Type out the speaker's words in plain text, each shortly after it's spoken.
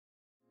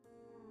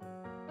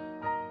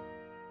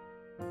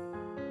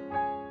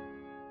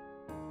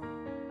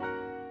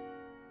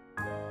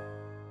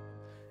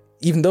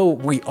even though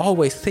we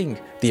always think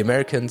the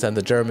Americans and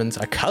the Germans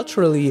are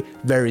culturally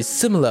very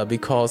similar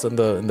because in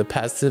the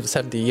past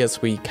 70 years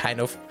we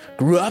kind of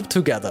grew up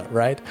together,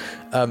 right?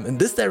 In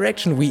this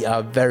direction, we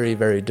are very,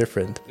 very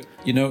different.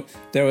 You know,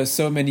 there are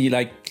so many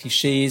like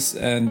cliches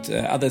and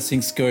other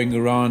things going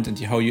around and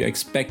how you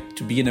expect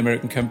to be an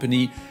American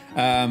company.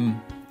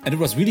 And it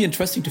was really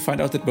interesting to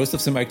find out that most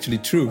of them are actually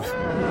true.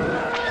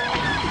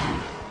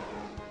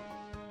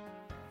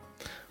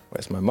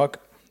 Where's my mug?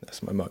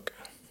 There's my mug.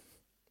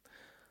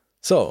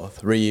 So,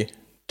 3,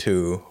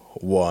 2,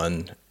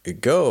 1,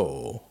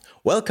 go.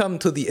 Welcome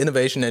to the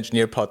Innovation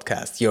Engineer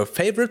Podcast, your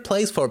favorite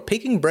place for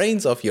picking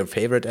brains of your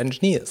favorite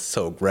engineers.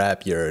 So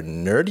grab your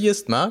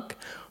nerdiest mug,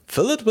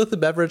 fill it with the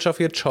beverage of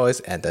your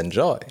choice and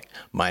enjoy.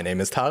 My name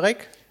is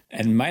Tarek.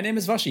 And my name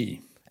is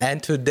Washi.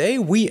 And today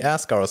we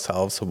ask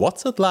ourselves,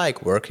 what's it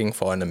like working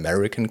for an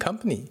American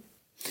company?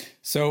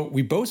 So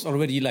we both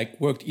already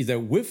worked either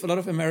with a lot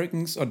of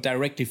Americans or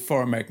directly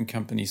for American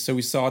companies. So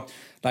we thought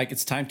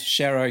it's time to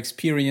share our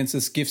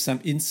experiences, give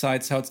some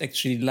insights, how it's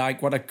actually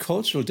like, what a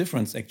cultural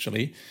difference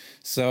actually.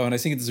 So, and I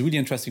think it's a really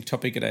interesting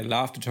topic and I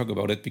love to talk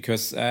about it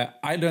because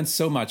I learned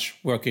so much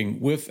working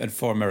with and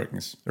for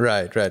Americans.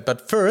 Right.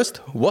 But first,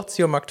 what's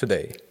your mug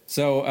today?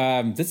 So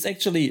this is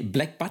actually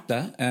Black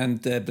Butler, and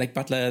Black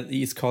Butler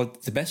is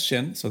called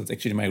Sebastian. So that's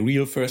actually my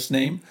real first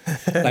name,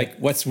 like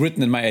what's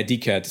written in my ID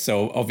card.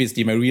 So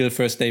obviously my real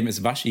first name is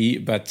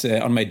Washi, but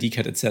on my ID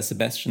card it says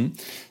Sebastian.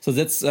 So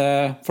that's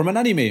from an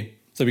anime.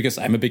 So because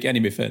I'm a big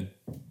anime fan.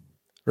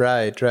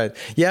 Right.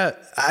 Yeah,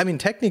 I mean,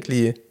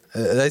 technically,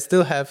 I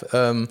still have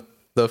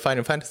the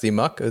Final Fantasy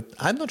mug.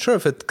 I'm not sure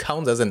if it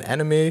counts as an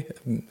anime.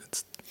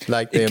 It's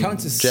like the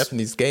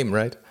Japanese game,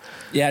 right?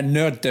 Yeah,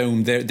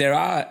 Nerddom. There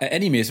are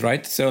animes,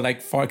 right? So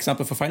for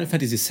example, for Final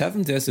Fantasy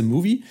VII, there's a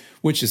movie,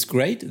 which is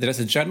great. There's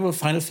a general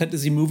Final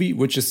Fantasy movie,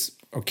 which is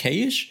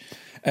okay-ish.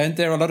 And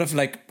there are a lot of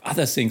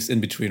other things in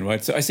between,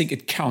 right? So I think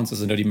it counts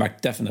as a nerdy mug,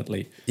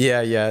 definitely.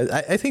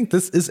 Yeah. I think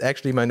this is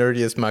actually my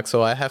nerdiest mug,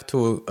 so I have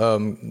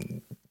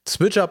to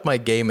switch up my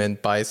game and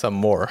buy some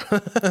more.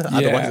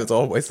 Otherwise, it's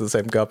always the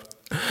same cup.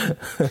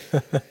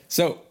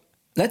 So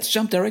let's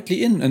jump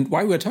directly in. And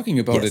why we're talking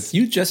about it.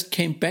 You just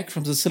came back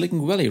from the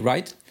Silicon Valley,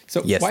 right?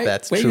 So yes,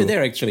 that's true. Why were you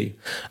there actually?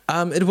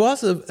 It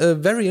was a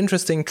very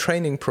interesting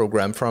training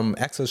program from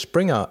Axel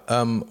Springer,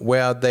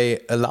 where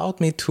they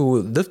allowed me to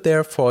live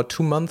there for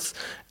 2 months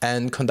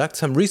and conduct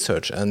some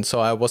research. And so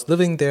I was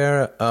living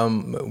there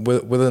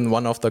within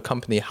one of the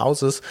company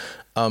houses,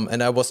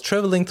 and I was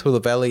traveling through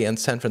the valley and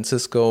San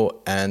Francisco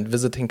and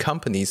visiting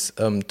companies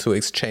to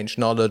exchange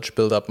knowledge,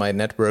 build up my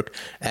network,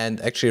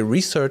 and actually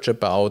research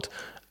about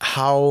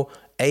how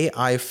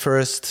AI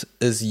first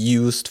is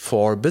used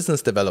for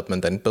business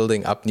development and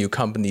building up new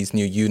companies,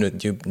 new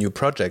units, new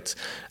projects.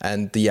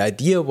 And the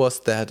idea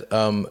was that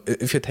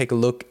if you take a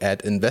look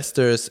at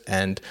investors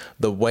and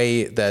the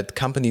way that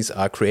companies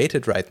are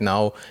created right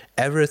now,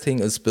 everything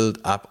is built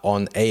up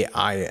on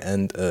AI.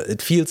 And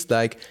it feels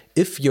like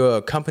if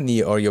your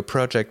company or your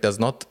project does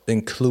not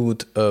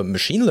include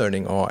machine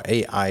learning or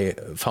AI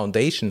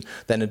foundation,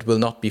 then it will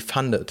not be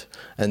funded.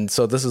 And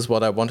so this is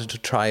what I wanted to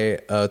try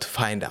to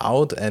find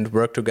out and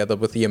work together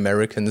with the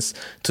Americans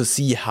to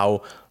see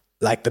how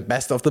the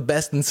best of the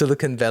best in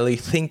Silicon Valley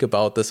think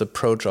about this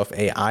approach of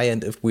AI,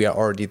 and if we are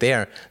already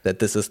there, that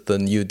this is the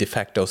new de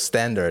facto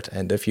standard.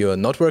 And if you're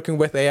not working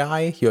with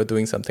AI, you're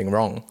doing something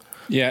wrong.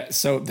 Yeah,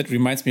 so that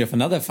reminds me of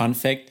another fun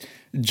fact.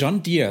 John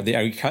Deere, the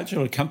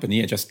agricultural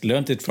company, I just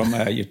learned it from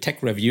your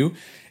tech review,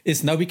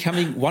 is now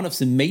becoming one of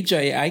the major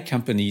AI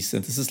companies.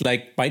 And this is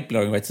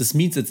mind-blowing, right? This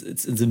means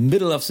it's in the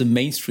middle of the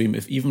mainstream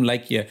if even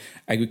your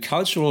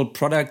agricultural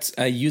products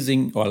are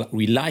using or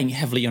relying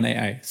heavily on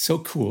AI. So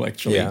cool,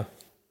 actually.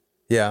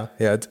 Yeah,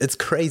 it's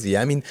crazy.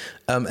 I mean,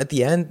 at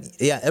the end,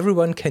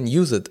 everyone can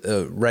use it.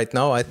 Right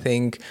now, I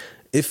think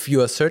if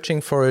you are searching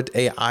for it,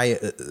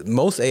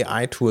 most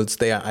AI tools,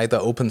 they are either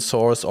open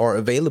source or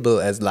available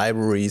as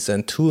libraries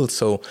and tools.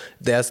 So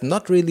there's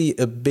not really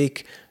a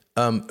big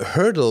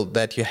hurdle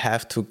that you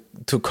have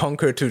to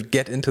conquer to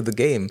get into the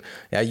game.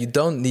 Yeah, you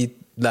don't need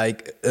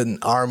an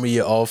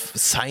army of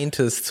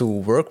scientists to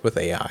work with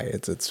AI.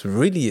 It's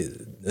really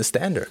a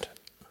standard.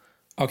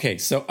 Okay,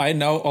 so I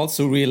now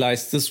also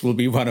realize this will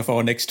be one of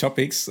our next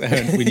topics,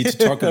 and we need to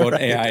talk about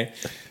right. AI.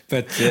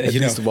 But at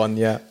least one,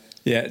 yeah.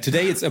 Yeah,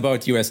 today it's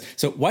about US.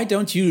 So why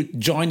don't you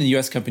join a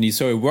US company?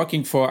 So you're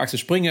working for Axel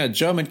Springer, a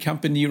German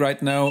company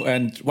right now,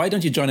 and why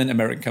don't you join an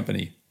American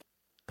company?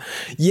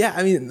 Yeah,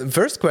 I mean, the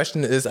first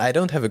question is I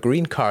don't have a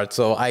green card,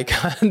 so I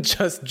can't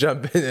just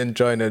jump in and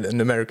join an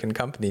American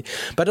company.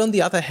 But on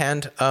the other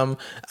hand,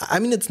 I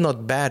mean, it's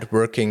not bad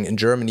working in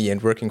Germany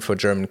and working for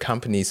German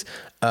companies,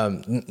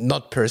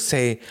 not per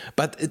se.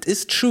 But it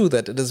is true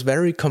that it is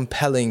very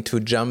compelling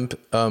to jump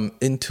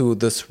into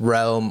this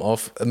realm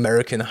of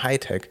American high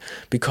tech,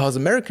 because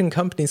American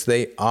companies,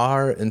 they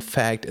are, in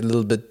fact, a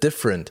little bit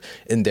different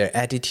in their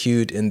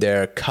attitude, in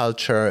their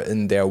culture,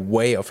 in their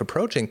way of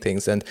approaching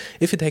things. And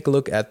if you take a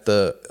look at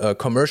the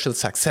commercial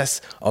success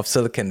of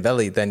Silicon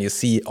Valley, then you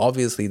see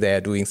obviously they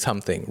are doing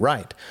something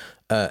right.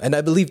 And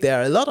I believe there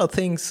are a lot of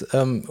things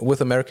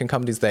with American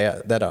companies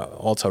that are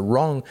also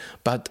wrong,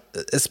 but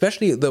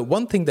especially the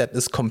one thing that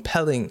is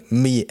compelling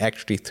me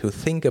actually to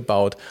think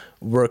about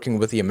working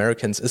with the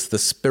Americans is the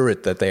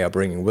spirit that they are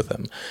bringing with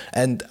them.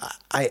 And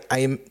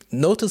I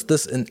noticed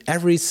this in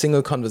every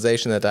single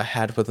conversation that I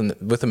had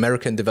with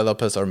American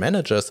developers or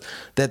managers,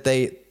 that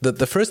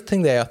the first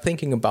thing they are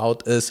thinking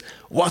about is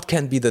what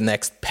can be the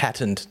next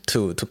patent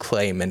to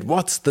claim, and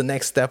what's the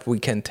next step we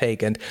can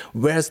take, and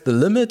where's the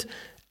limit.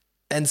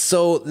 And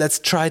so let's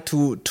try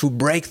to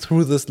break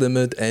through this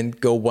limit and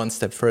go one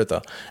step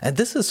further. And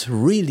this is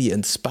really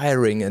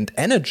inspiring and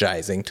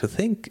energizing to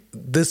think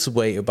this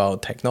way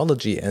about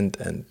technology and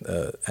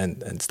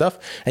stuff.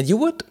 And you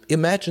would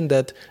imagine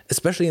that,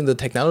 especially in the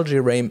technology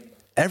realm,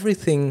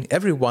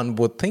 everyone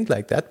would think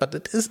like that. But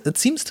it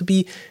seems to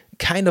be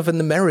kind of an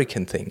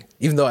American thing,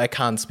 even though I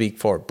can't speak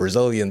for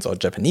Brazilians or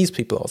Japanese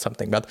people or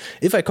something. But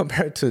if I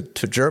compare it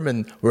to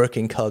German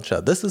working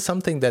culture, this is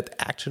something that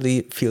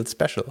actually feels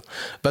special.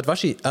 But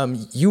Washi,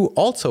 you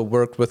also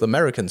worked with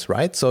Americans,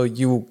 right? So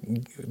you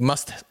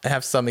must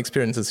have some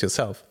experiences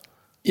yourself.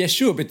 Yeah,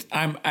 sure. But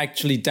I'm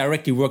actually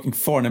directly working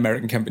for an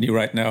American company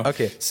right now.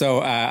 Okay.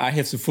 So I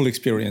have the full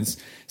experience.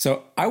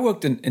 So I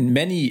worked in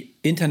many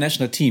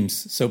international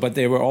teams. but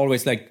they were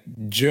always like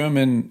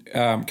German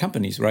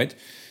companies, right?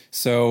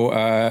 So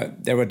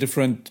there were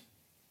different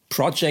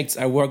projects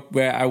I worked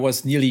where I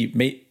was nearly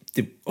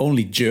the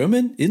only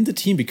German in the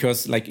team,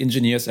 because like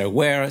engineers are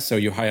rare, so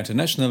you hire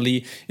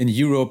internationally. In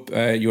Europe,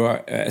 you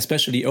are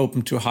especially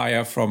open to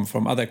hire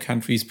from other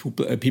countries.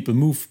 People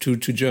move to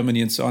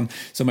Germany and so on.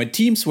 So my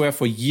teams were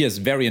for years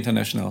very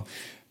international.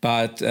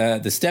 But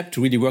the step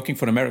to really working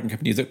for an American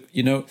company,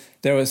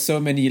 there are so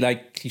many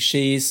like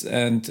cliches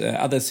and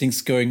other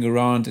things going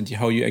around, and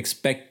how you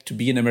expect to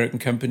be an American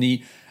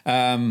company.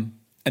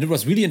 And it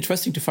was really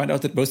interesting to find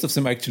out that most of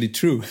them are actually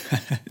true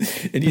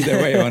in either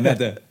way or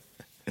another.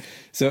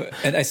 So,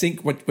 and I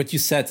think what you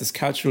said, this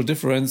cultural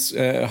difference,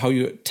 how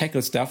you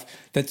tackle stuff,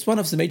 that's one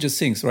of the major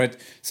things, right?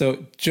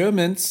 So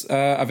Germans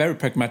are very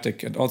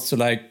pragmatic, and also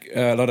like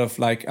a lot of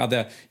like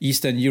other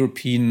Eastern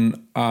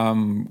European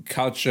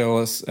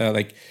cultures,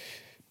 like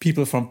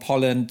people from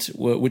Poland,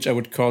 which I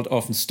would call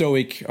often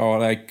Stoic, or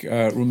like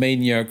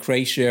Romania,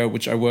 Croatia,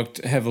 which I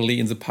worked heavily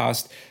in the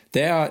past.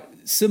 They are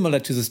similar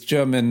to this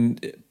German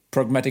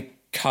pragmatic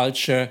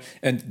culture,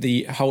 and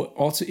how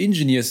also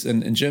engineers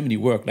in Germany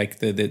work, like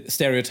the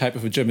stereotype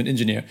of a German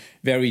engineer,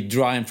 very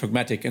dry and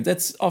pragmatic. And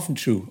that's often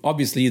true.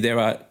 Obviously, there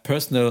are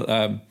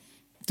personal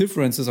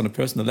differences on a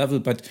personal level,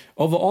 but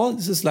overall,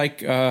 this is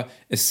like a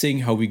thing,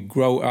 how we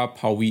grow up,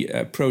 how we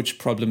approach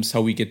problems,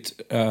 how we get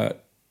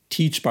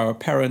taught by our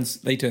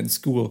parents later in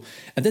school.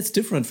 And that's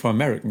different from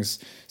Americans.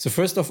 So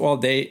first of all,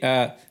 they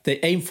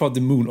aim for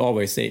the moon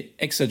always. They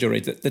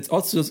exaggerate it. That's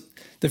also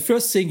the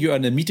first thing. You are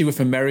in a meeting with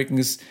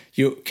Americans,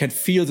 you can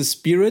feel the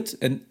spirit,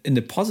 and in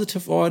a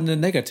positive or in a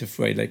negative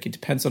way. Like, it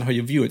depends on how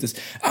you view it.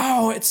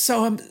 It's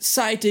so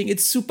exciting.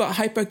 It's super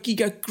hyper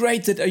giga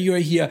great that you're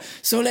here.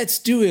 So let's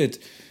do it.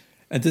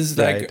 And this is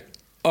like,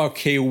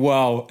 okay,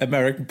 wow,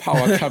 American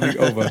power coming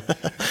over.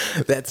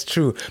 That's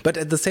true. But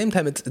at the same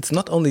time, it's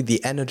not only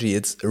the energy,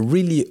 it's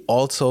really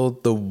also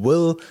the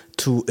will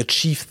to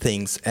achieve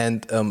things.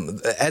 And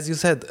as you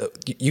said,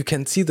 you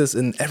can see this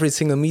in every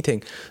single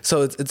meeting.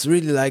 So it's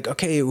really like,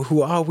 okay,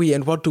 who are we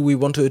and what do we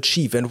want to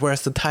achieve? And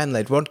where's the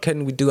timeline? What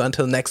can we do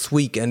until next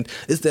week? And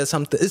is there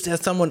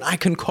someone I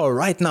can call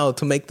right now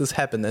to make this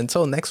happen? And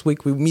so next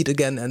week we meet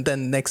again, and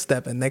then next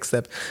step. And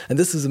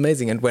this is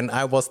amazing. And when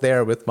I was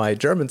there with my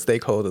German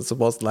stakeholders, it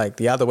was like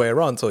the other way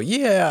around. So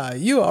yeah,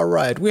 you are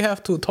right. We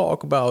have to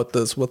talk about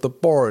this with the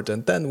board,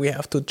 and then we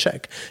have to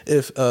check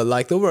if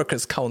like the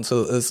workers'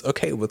 council is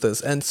okay with this.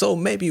 And so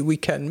maybe we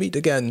can meet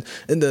again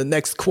in the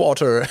next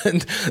quarter.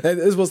 And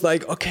it was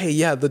like, okay,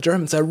 yeah, the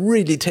Germans are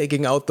really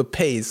taking out the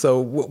pace.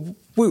 So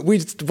we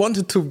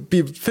wanted to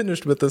be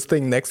finished with this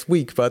thing next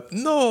week, but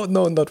no,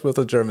 not with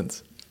the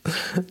Germans.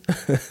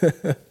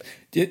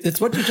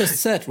 That's what you just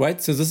said, right?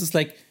 So this is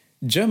like,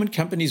 German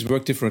companies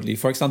work differently.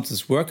 For example,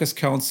 this workers'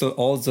 council,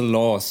 all the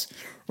laws,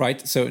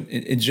 right? So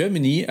in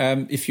Germany,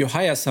 if you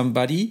hire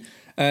somebody,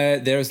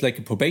 there's like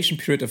a probation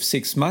period of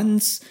 6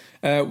 months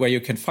where you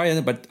can fire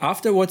them. But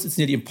afterwards, it's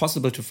nearly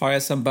impossible to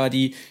fire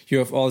somebody. You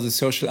have all the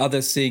social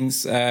other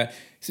things. So,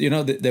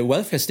 the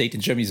welfare state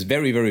in Germany is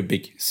very, very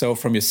big. So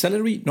from your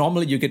salary,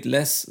 normally you get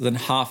less than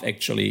half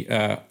actually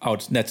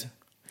out net,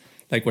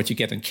 like what you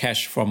get in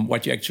cash from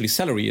what your actually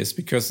salary is,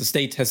 because the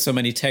state has so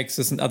many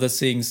taxes and other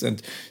things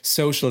and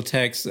social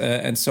tax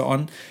and so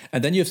on.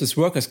 And then you have this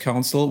workers'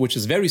 council, which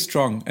is very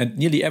strong. And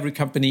nearly every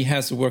company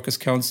has a workers'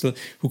 council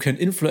who can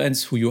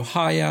influence who you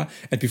hire.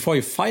 And before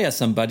you fire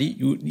somebody,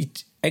 you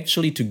need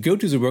actually to go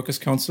to the workers'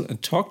 council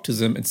and talk to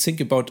them and think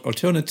about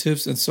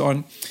alternatives and so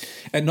on.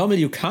 And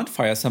normally you can't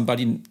fire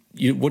somebody.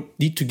 You would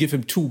need to give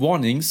him 2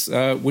 warnings,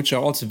 which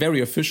are also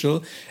very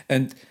official.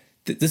 And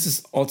this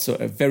is also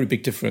a very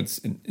big difference.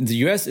 In the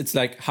US, it's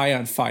like hire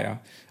and fire.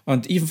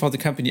 And even for the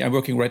company I'm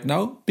working right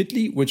now,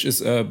 Bitly, which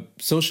is a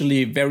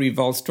socially very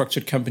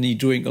well-structured company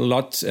doing a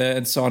lot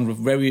and so on, with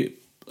very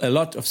a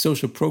lot of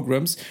social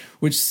programs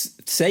which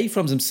say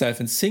from themselves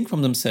and think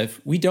from themselves,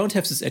 we don't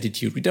have this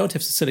attitude, we don't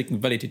have the Silicon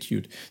Valley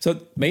attitude. So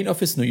main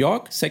office New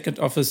York, second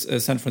office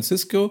San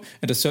Francisco,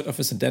 and the third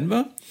office in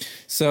Denver.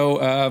 So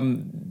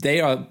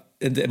they are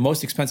in the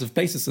most expensive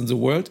places in the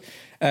world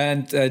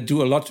and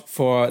do a lot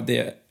for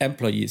their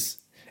employees.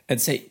 And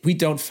say, we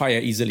don't fire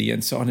easily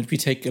and so on. And we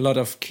take a lot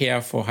of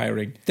care for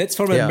hiring. That's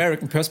from an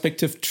American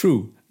perspective,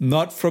 true,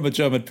 not from a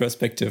German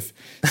perspective.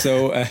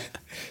 So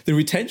the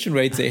retention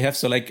rates they have,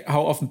 so like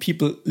how often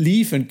people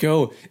leave and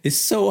go is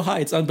so high.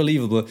 It's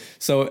unbelievable.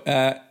 So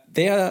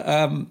they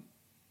are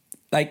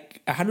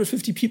like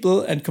 150 people.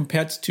 And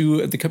compared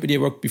to the company I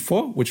worked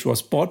before, which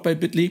was bought by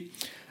Bitly,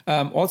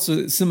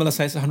 also similar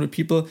size, 100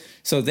 people.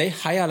 So they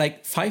hire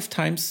like 5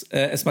 times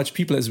as much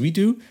people as we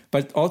do,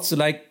 but also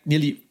like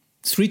nearly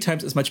 3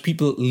 times as much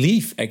people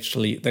leave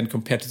actually than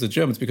compared to the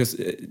Germans, because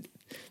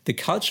the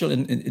culture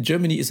in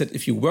Germany is that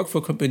if you work for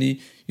a company,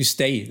 you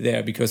stay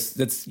there because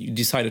that's you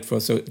decided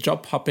for. So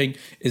job hopping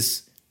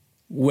is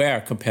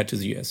rare compared to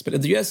the US. But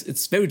in the US,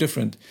 it's very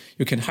different.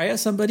 You can hire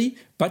somebody,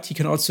 but he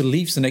can also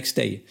leave the next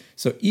day.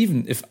 So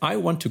even if I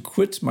want to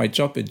quit my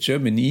job in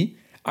Germany,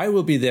 I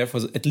will be there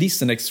for at least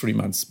the next 3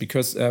 months,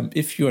 because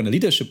if you're in a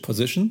leadership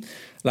position,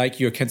 like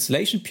your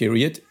cancellation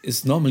period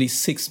is normally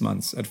 6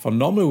 months. And for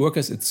normal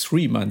workers, it's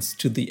 3 months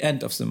to the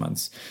end of the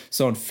month.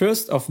 So on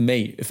 1st of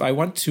May, if I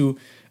want to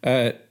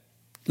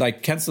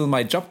cancel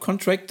my job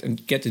contract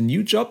and get a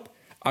new job,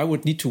 I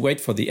would need to wait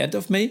for the end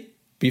of May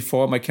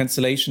before my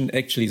cancellation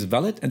actually is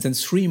valid. And then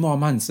 3 more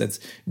months.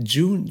 That's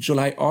June,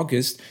 July,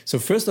 August. So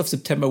 1st of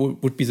September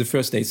would be the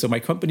first day. So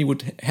my company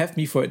would have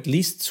me for at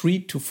least 3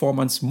 to 4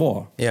 months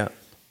more. Yeah.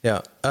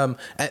 Yeah,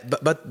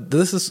 but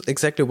this is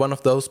exactly one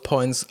of those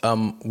points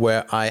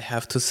where I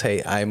have to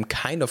say I'm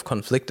kind of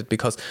conflicted,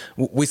 because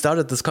we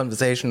started this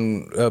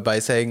conversation by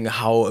saying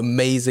how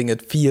amazing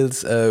it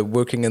feels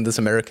working in this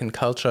American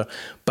culture.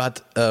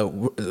 But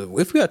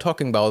if we are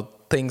talking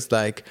about things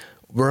like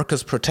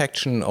workers'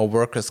 protection or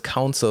workers'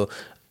 council,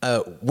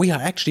 we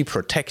are actually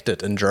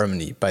protected in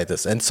Germany by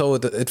this. And so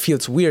it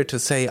feels weird to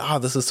say,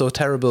 this is so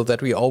terrible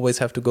that we always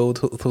have to go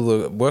to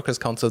the workers'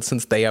 council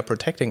since they are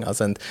protecting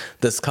us. And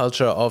this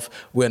culture of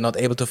we're not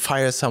able to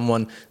fire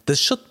someone, this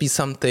should be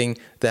something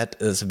that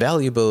is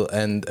valuable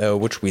and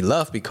which we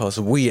love, because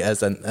we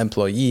as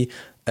employees,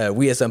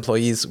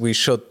 we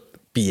should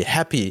be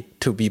happy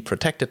to be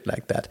protected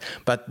like that.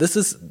 But this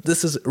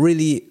is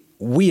really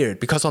weird,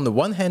 because on the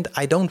one hand,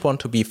 I don't want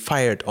to be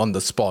fired on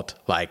the spot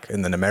like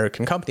in an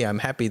American company. I'm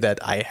happy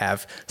that I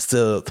have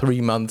still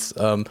 3 months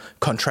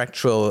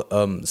contractual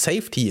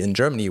safety in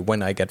Germany.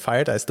 When I get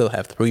fired, I still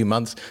have 3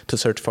 months to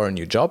search for a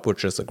new job,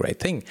 which is a great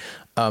thing.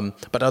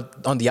 But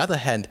on the other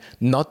hand,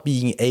 not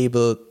being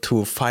able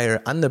to fire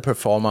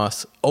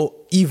underperformers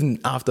even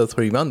after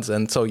 3 months,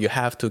 and so you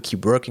have to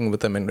keep working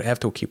with them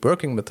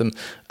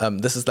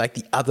this is like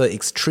the other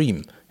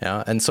extreme.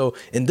 Yeah, and so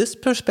in this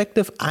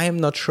perspective, I am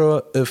not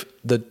sure if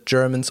the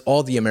Germans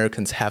or the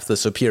Americans have the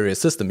superior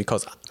system,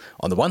 because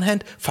on the one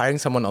hand, firing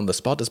someone on the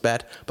spot is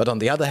bad, but on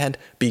the other hand,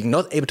 being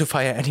not able to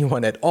fire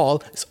anyone at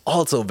all is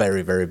also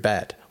very, very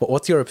bad.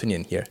 What's your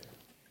opinion here?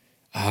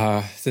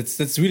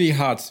 That's really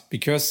hard,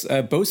 because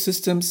both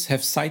systems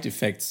have side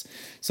effects.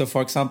 So,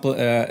 for example,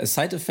 a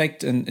side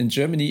effect in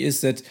Germany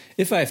is that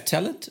if I have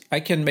talent, I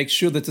can make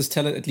sure that this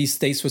talent at least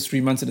stays for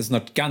 3 months and is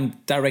not gone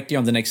directly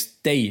on the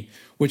next day,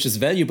 which is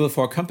valuable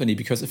for a company.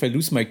 Because if I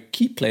lose my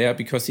key player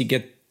because he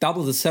get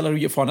double the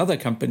salary for another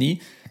company,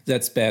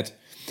 that's bad.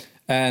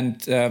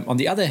 And on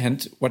the other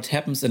hand, what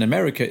happens in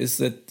America is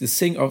that the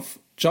thing of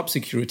job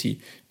security,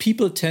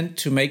 people tend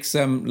to make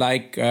them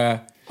like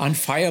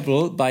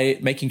unfireable by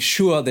making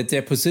sure that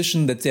their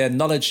position, that their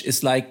knowledge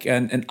is like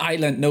an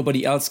island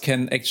nobody else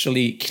can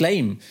actually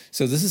claim.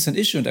 So this is an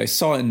issue, and I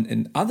saw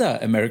in other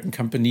American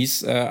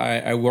companies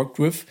I worked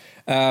with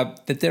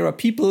that there are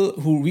people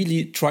who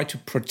really try to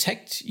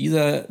protect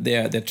either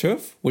their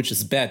turf, which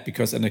is bad,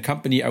 because in a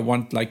company I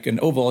want like an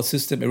overall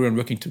system, everyone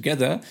working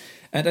together.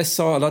 And I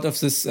saw a lot of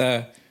this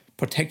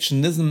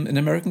protectionism in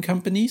American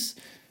companies.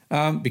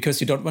 Because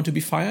you don't want to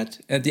be fired.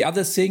 The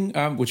other thing,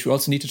 which we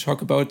also need to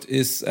talk about,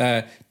 is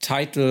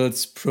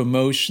titles,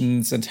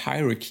 promotions, and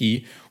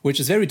hierarchy, which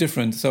is very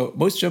different. So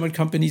most German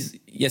companies,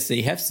 yes,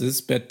 they have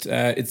this, but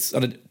it's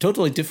on a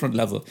totally different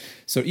level.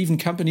 So even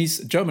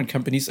German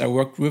companies I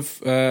worked with,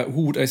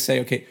 who would I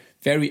say, okay,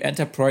 very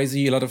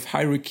enterprisey, a lot of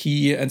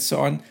hierarchy and so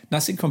on,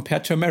 nothing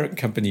compared to American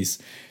companies.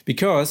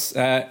 Because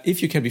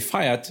if you can be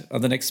fired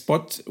on the next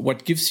spot,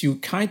 what gives you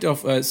kind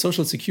of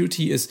social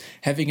security is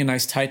having a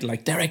nice title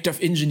like Director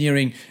of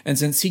Engineering and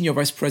then Senior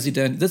Vice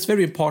President. That's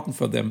very important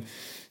for them.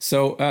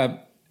 So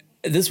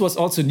this was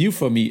also new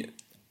for me.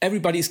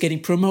 Everybody is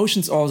getting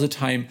promotions all the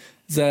time.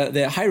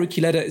 The hierarchy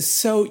ladder is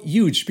so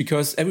huge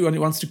because everyone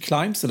wants to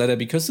climb the ladder,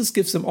 because this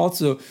gives them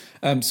also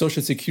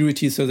social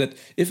security, so that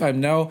if I'm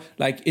now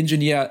like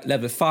engineer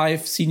level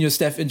 5, senior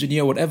staff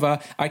engineer, whatever,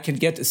 I can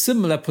get a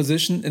similar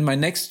position in my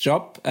next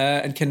job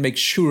and can make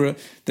sure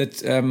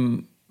that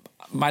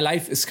my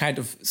life is kind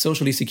of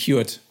socially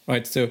secured,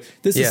 right? So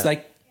this is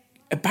like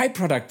a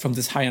byproduct from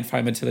this high-end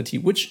fire mentality,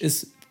 which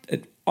is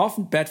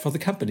often bad for the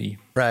company.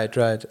 Right.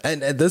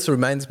 And this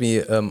reminds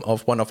me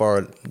of one of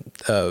our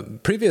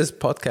previous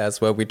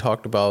podcasts where we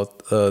talked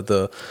about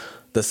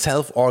the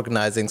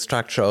self-organizing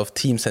structure of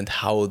teams and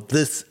how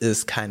this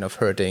is kind of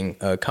hurting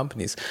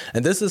companies.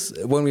 And this is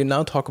when we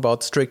now talk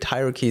about strict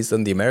hierarchies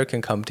in the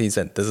American companies,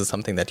 and this is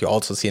something that you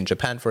also see in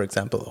Japan, for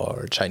example,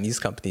 or Chinese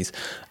companies.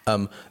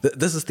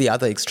 This is the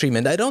other extreme.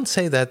 And I don't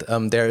say that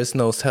there is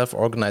no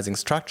self-organizing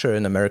structure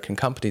in American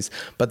companies,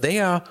 but they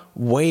are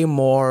way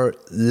more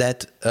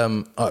led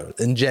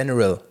in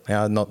general,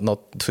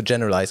 not to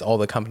generalize all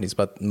the companies,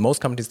 but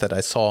most companies that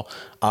I saw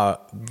are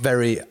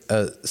very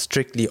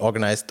strictly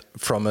organized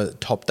from a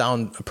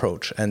top-down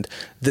approach. And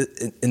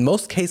in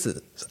most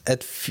cases,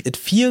 it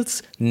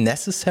feels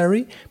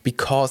necessary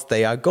because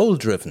they are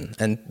goal-driven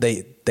and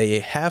they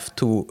have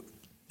to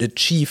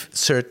achieve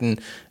certain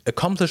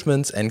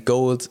accomplishments and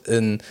goals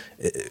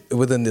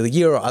within the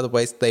year, or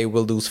otherwise they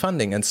will lose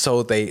funding. And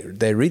so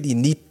they really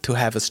need to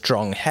have a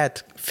strong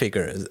head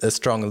figure, a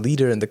strong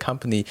leader in the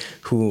company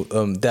who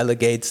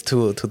delegates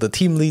to the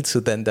team leads, who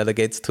then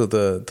delegates to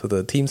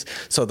the teams.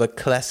 So the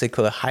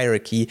classical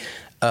hierarchy.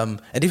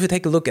 And if you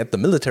take a look at the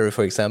military,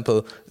 for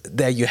example,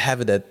 there you have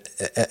it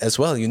as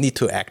well. You need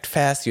to act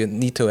fast, you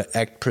need to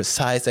act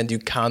precise, and you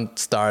can't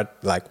start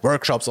like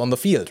workshops on the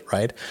field,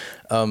 right?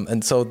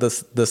 And so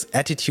this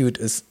attitude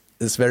is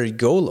very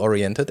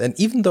goal-oriented. And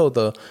even though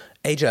the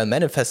Agile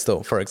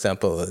Manifesto, for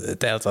example,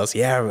 tells us,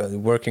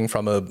 working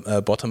from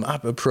a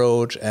bottom-up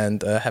approach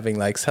and having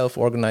like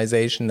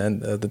self-organization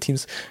and the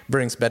teams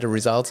brings better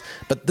results.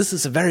 But this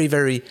is a very,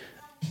 very,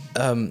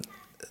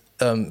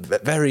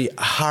 very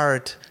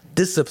hard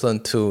discipline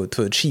to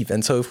achieve.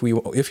 And so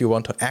if you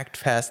want to act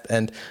fast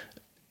and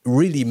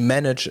really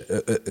manage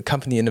a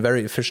company in a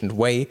very efficient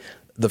way,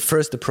 the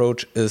first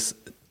approach is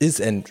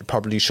and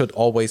probably should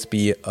always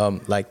be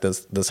like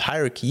this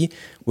hierarchy,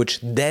 which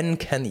then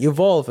can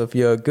evolve if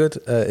you're good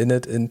in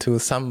it into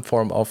some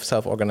form of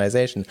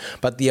self-organization.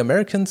 But the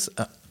Americans,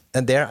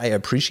 and there I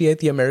appreciate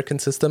the American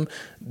system,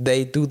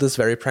 they do this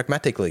very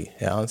pragmatically.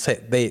 Say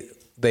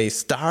they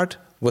start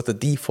with the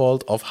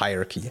default of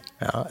hierarchy,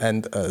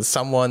 and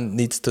someone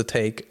needs to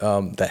take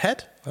the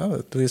head.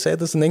 Do you say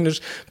this in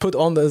English? Put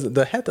on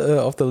the head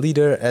of the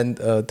leader and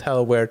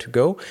tell where to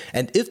go.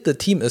 And if the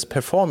team is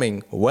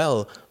performing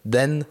well,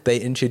 then they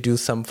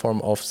introduce some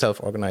form of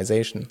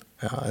self-organization.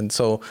 And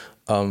so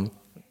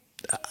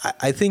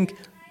I think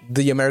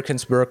the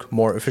Americans work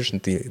more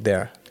efficiently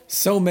there.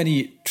 So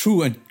many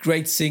true and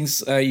great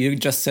things you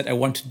just said I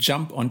want to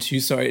jump onto,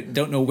 so I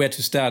don't know where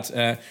to start.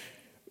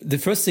 The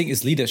first thing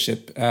is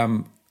leadership.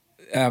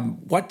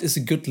 What is a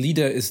good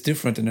leader is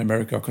different in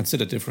America, or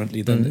considered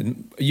differently than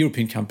in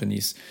European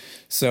companies.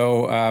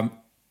 So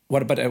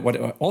what I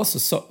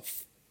also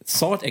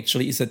thought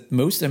actually is that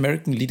most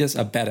American leaders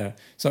are better.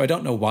 So I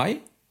don't know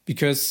why,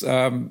 because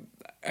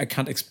I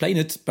can't explain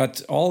it,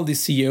 but all the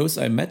CEOs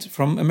I met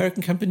from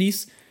American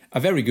companies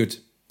are very good.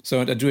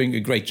 So they're doing a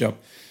great job.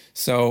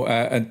 So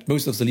and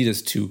most of the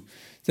leaders too.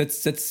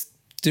 That's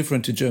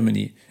different to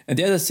Germany. And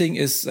the other thing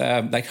is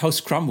like how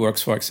Scrum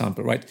works, for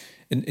example, right?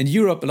 In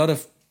Europe, a lot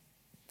of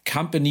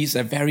companies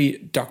are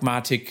very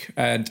dogmatic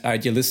and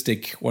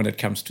idealistic when it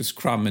comes to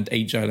Scrum and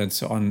Agile and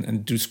so on,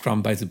 and do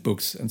Scrum by the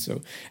books. And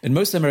so in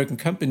most American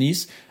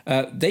companies,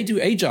 they do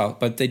Agile,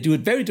 but they do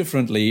it very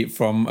differently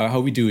from how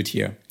we do it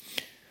here.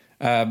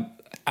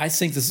 I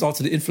think this is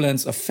also the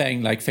influence of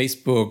FANG, like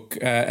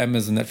Facebook,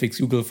 Amazon, Netflix,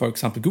 Google, for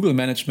example. Google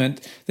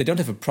management, they don't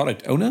have a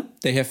product owner.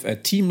 They have a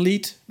team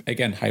lead,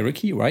 again,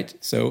 hierarchy, right?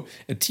 So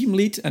a team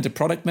lead and a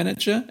product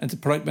manager, and the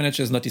product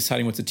manager is not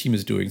deciding what the team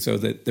is doing. So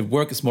the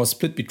work is more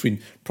split between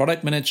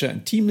product manager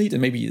and team lead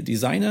and maybe a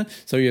designer.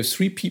 So you have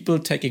 3 people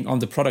taking on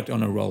the product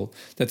owner role.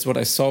 That's what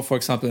I saw, for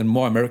example, in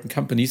more American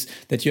companies,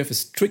 that you have a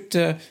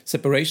stricter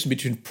separation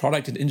between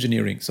product and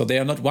engineering. So they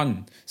are not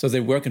one. So they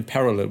work in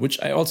parallel,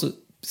 which I also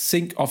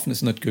think often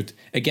is not good.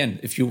 Again,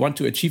 if you want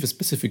to achieve a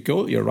specific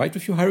goal, you're right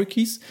with your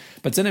hierarchies.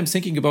 But then I'm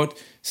thinking about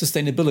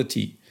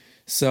sustainability.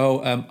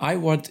 So I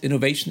want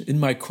innovation in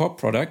my core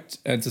product,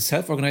 and the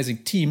self-organizing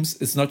teams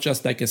is not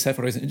just like a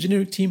self-organizing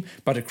engineering team,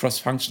 but a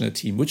cross-functional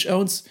team, which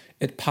owns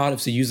a part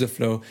of the user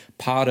flow,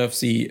 part of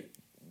the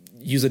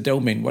user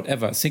domain,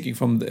 whatever, thinking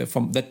from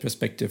that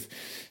perspective.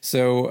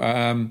 So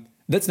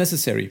that's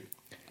necessary.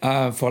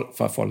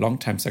 For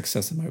long-time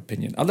success, in my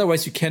opinion.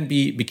 Otherwise, you can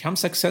become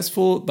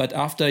successful, but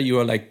after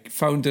your like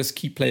founders,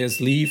 key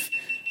players leave,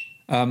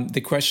 the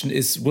question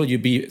is, will you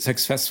be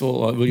successful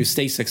or will you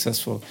stay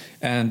successful?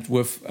 And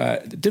with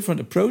a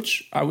different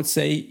approach, I would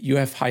say you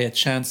have higher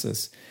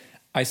chances.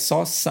 I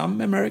saw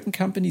some American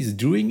companies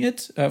doing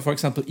it. For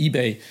example,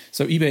 eBay.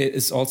 So eBay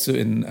is also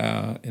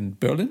in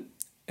Berlin.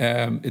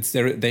 It's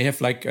there. They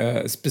have like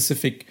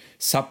specific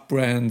sub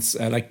brands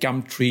like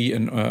Gumtree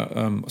in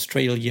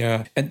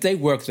Australia, and they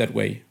work that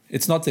way.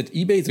 It's not that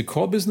eBay, the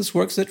core business,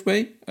 works that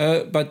way,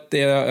 but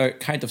they are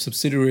kind of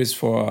subsidiaries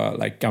for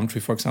like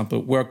Gumtree, for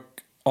example,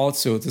 work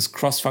also this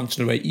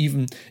cross-functional way,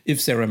 even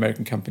if they're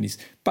American companies.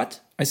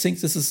 But I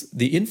think this is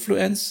the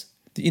influence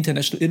the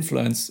international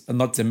influence and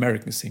not the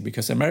American thing,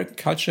 because American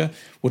culture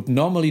would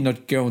normally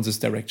not go in this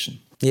direction.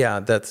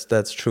 Yeah,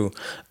 that's true.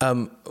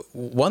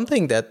 One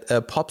thing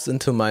that pops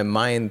into my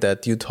mind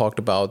that you talked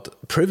about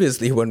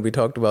previously when we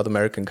talked about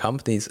American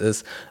companies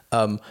is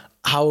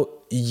how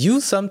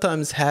you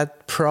sometimes had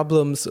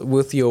problems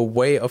with your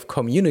way of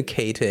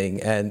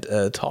communicating and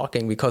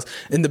talking, because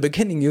in the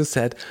beginning you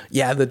said,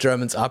 yeah, the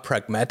Germans are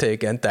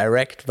pragmatic and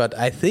direct, but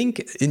I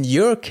think in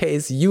your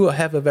case you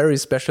have a very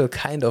special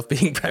kind of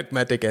being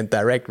pragmatic and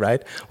direct,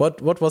 right?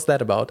 What was that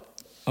about?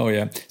 Oh,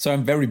 yeah. So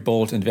I'm very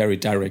bold and very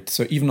direct.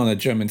 So even on a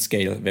German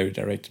scale, very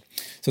direct.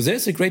 So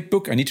there's a great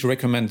book I need to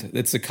recommend.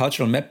 It's a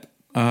cultural map,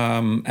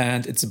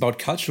 and it's about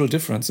cultural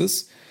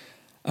differences,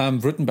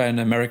 written by an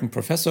American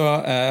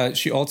professor.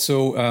 She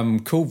also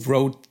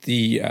co-wrote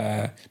the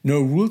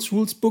No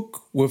Rules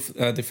book with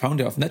the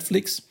founder of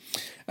Netflix.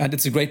 And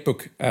it's a great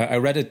book. I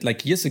read it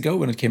like years ago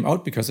when it came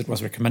out because it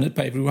was recommended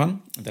by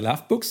everyone. They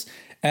loved books.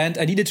 And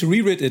I needed to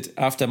reread it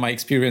after my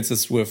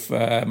experiences with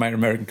my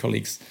American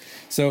colleagues.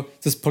 So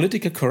this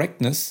political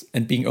correctness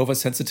and being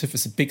oversensitive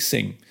is a big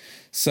thing.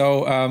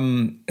 So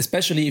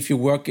especially if you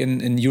work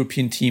in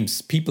European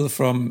teams, people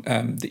from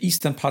the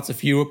eastern parts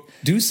of Europe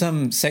do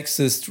some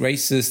sexist,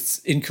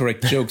 racist,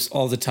 incorrect jokes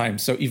all the time.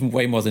 So even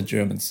way more than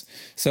Germans.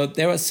 So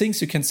there are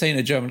things you can say in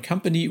a German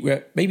company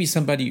where maybe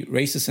somebody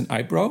raises an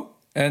eyebrow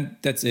and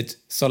that's it.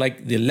 So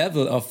like the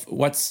level of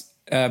what's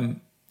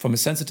from a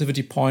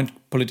sensitivity point,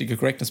 political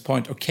correctness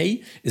point,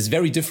 okay, is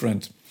very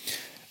different.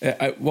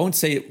 I won't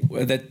say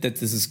that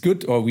this is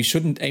good or we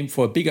shouldn't aim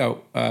for bigger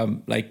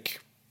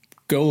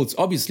goals.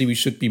 Obviously, we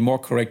should be more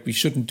correct. We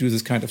shouldn't do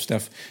this kind of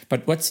stuff.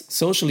 But what's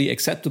socially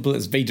acceptable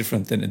is very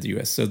different than in the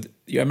US. So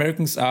the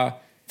Americans are,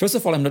 first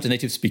of all, I'm not a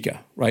native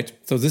speaker, right?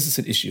 So this is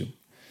an issue.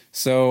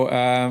 So,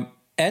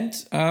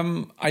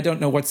 I don't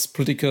know what's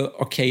political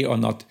okay or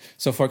not.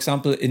 So, for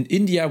example, in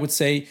India, I would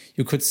say,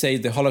 you could say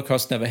the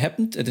Holocaust never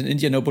happened. And in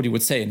India, nobody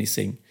would say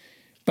anything.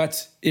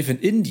 But if an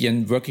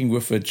Indian working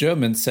with a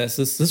German says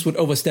this would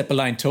overstep a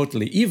line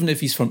totally, even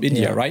if he's from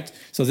India, right?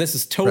 So this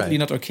is totally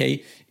not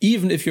okay.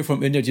 Even if you're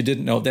from India, you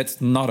didn't know, that's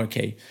not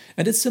okay.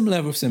 And it's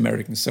similar with the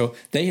Americans. So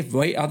they have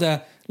way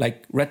other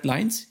like red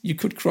lines you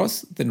could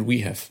cross than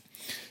we have.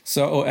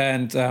 So,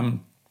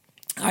 and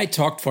I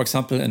talked, for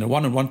example, in a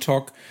one-on-one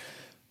talk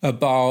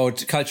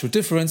about cultural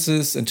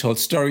differences and told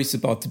stories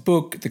about the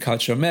book, the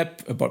culture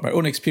map, about my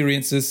own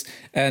experiences,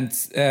 and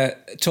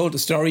told a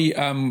story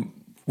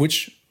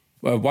which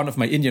one of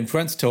my Indian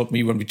friends told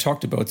me when we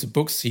talked about the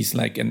books. He's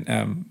like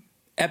an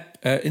app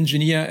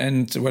engineer,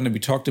 and when we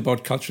talked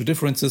about cultural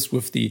differences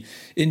with the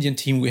Indian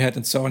team we had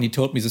and so on, he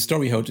told me the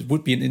story how it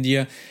would be in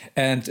India.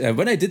 And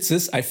when I did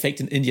this, I faked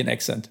an Indian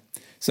accent.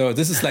 So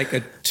this is like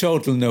a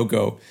total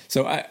no-go.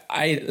 So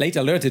I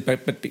later learned it,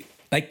 but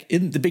like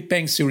in the Big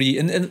Bang Theory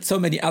and so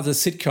many other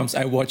sitcoms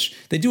I watch,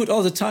 they do it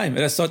all the time.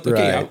 And I thought,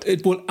 okay,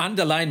 it will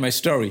underline my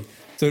story.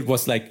 So it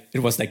was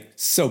like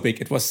so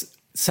big. It was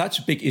such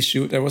a big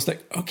issue that I was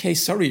like, okay,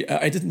 sorry,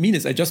 I didn't mean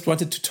it. I just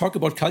wanted to talk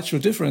about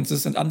cultural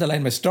differences and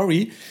underline my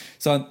story.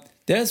 So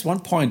there's one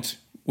point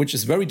which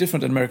is very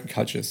different in American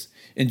cultures.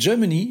 In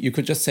Germany, you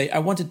could just say, I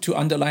wanted to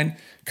underline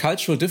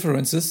cultural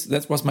differences.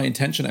 That was my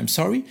intention. I'm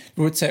sorry.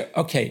 We would say,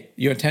 okay,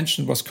 your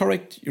intention was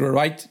correct. You were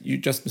right. You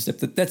just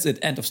misstepped it. That's it.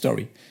 End of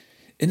story.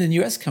 In a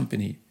US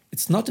company,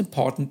 it's not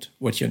important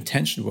what your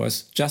intention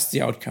was, just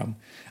the outcome.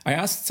 I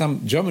asked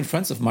some German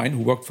friends of mine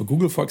who worked for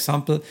Google, for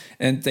example,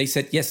 and they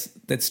said, yes,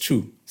 that's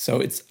true. So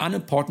it's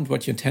unimportant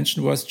what your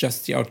intention was,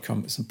 just the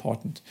outcome is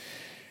important.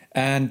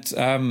 And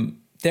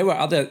there were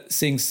other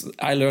things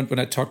I learned when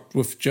I talked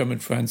with German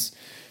friends.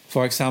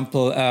 For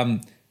example,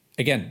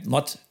 again,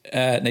 not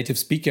a native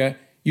speaker,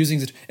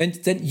 using it. And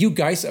then you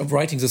guys are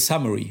writing the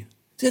summary.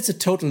 That's a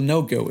total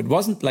no-go. It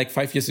wasn't like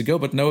 5 years ago,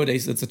 but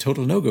nowadays it's a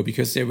total no-go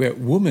because there were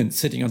women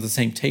sitting on the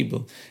same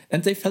table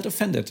and they felt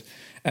offended.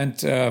 And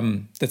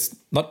that's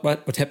not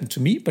what happened to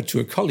me, but to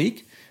a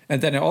colleague.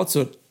 And then I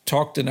also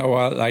talked in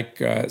our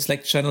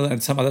Slack channel,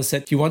 and some others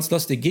said he once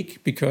lost a gig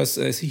because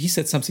he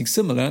said something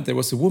similar. There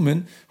was a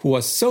woman who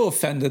was so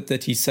offended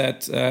that he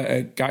said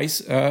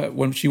guys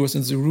when she was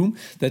in the room,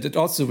 that it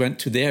also went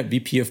to their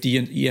VP of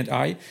D&E and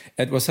I.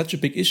 It was such a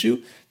big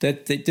issue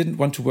that they didn't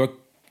want to work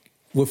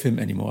with him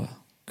anymore.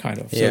 Kind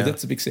of. So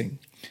that's a big thing.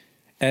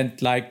 And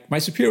like my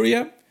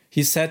superior,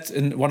 he said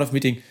in one of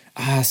meeting,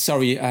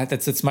 sorry,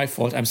 that's my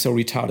fault. I'm so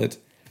retarded.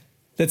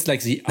 That's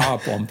like the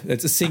R-bomb.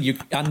 That's a thing you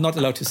are not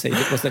allowed to say.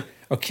 It was like,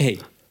 okay,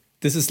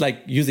 this is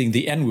like using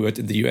the N-word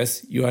in the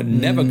US. You are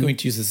never going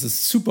to use this. This is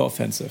super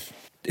offensive.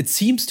 It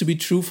seems to be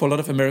true for a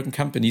lot of American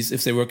companies,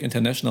 if they work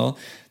international,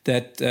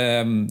 that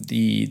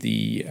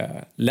the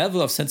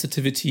level of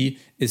sensitivity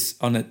is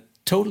on a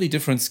totally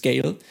different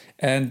scale,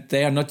 and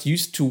they are not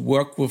used to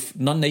work with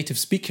non-native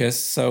speakers.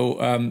 So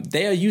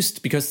they are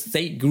used, because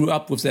they grew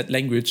up with that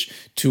language,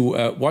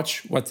 to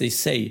watch what they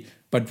say.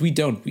 But we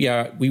don't.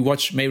 We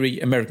watch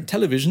maybe American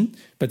television,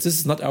 but this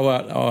is not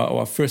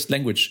our first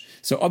language.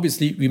 So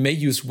obviously we may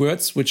use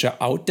words which are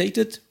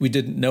outdated. We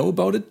didn't know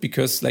about it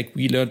because like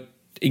we learned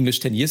English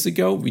 10 years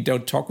ago. We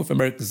don't talk with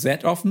Americans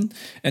that often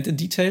and in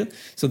detail.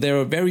 So there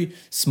are very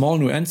small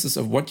nuances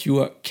of what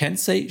you can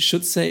say,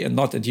 should say, and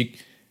not. And you,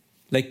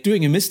 like,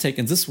 doing a mistake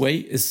in this way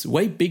is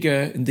way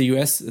bigger in the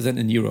US than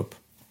in Europe.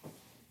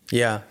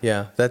 Yeah,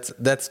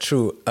 that's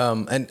true.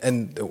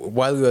 And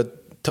while you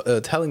were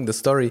telling the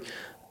story,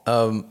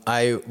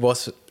 I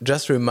was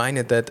just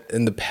reminded that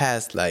in the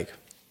past, like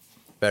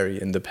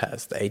very in the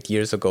past, 8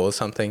 years ago or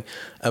something,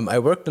 I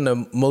worked in a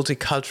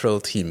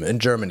multicultural team in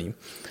Germany.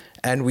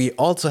 And we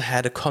also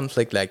had a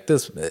conflict like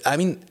this. I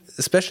mean,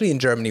 especially in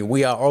Germany,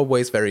 we are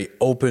always very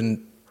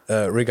open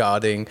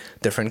regarding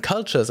different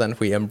cultures, and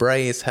we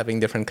embrace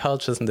having different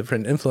cultures and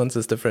different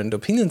influences, different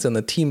opinions in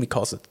the team,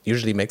 because it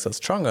usually makes us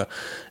stronger.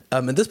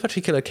 In this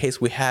particular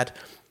case, we had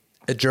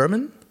a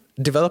German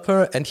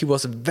developer, and he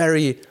was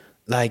very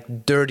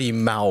like dirty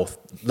mouth.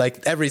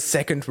 Like every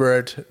second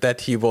word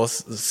that he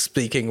was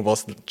speaking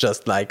was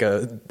just like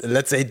a,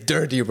 let's say,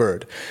 dirty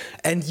word.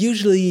 And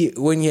usually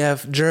when you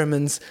have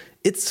Germans,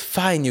 it's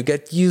fine. You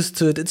get used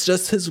to it. It's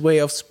just his way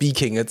of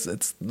speaking.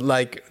 It's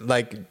like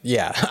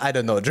yeah, I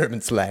don't know,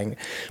 German slang.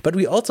 But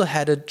we also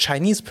had a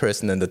Chinese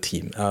person in the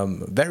team,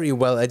 very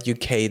well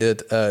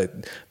educated,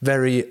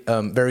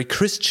 very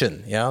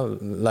Christian, yeah,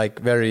 like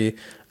very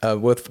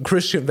with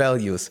Christian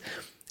values,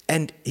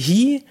 and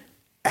he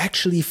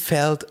actually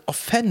felt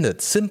offended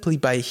simply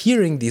by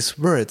hearing these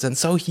words, and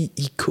so he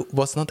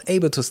was not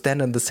able to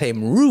stand in the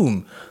same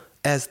room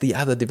as the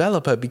other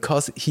developer,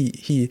 because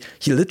he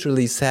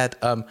literally said,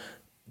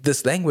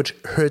 this language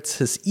hurts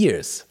his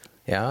ears.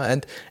 Yeah,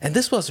 and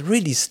this was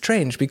really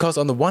strange, because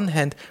on the one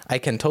hand, I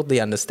can totally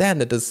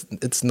understand it.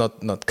 It's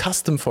not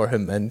custom for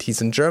him, and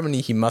he's in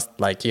Germany. He must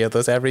like hear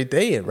this every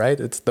day, right?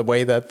 It's the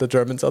way that the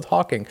Germans are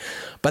talking.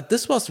 But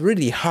this was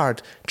really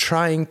hard,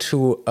 trying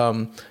to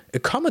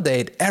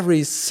accommodate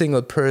every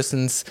single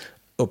person's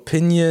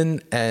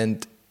opinion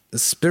and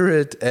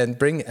spirit and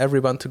bring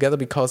everyone together,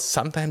 because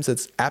sometimes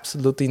it's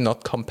absolutely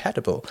not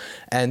compatible.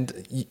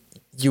 And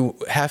you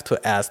have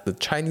to ask the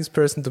Chinese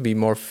person to be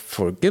more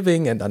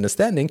forgiving and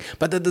understanding,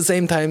 but at the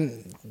same time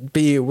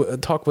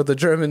talk with the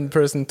German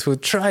person to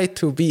try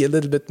to be a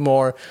little bit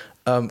more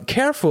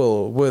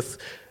careful with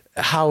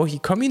how he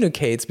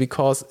communicates,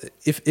 because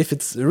if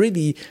it's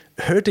really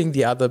hurting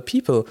the other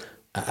people,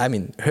 I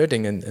mean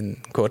hurting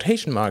in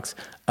quotation marks,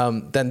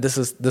 then this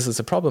is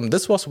a problem.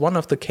 This was one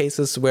of the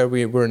cases where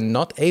we were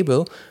not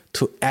able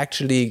to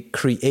actually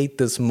create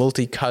this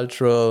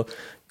multicultural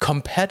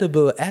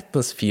compatible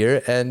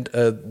atmosphere, and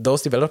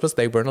those developers,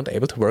 they were not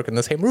able to work in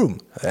the same room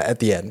at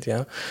the end.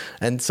 Yeah,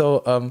 and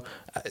so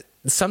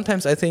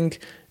sometimes I think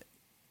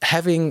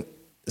having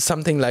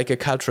something like a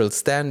cultural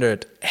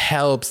standard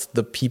helps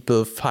the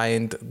people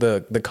find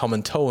the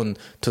common tone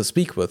to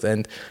speak with.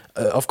 And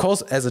of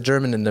course, as a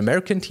German and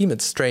American team,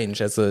 it's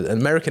strange. As an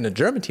American and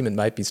German team, it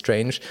might be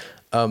strange.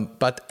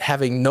 But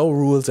having no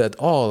rules at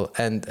all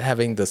and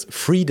having this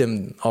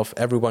freedom of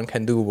everyone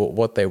can do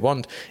what they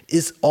want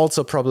is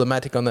also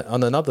problematic on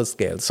another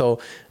scale. So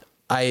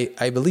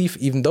I believe,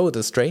 even though it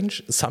is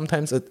strange,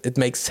 sometimes it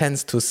makes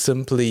sense to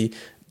simply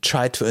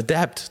try to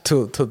adapt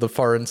to the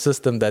foreign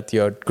system that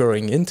you're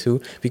growing into,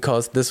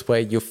 because this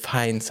way you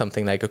find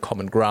something like a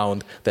common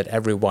ground that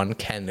everyone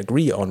can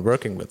agree on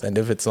working with. And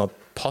if it's not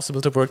possible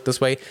to work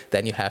this way,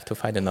 then you have to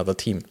find another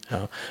team.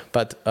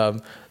 But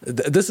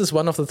this is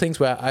one of the things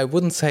where I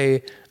wouldn't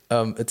say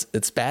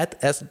it's bad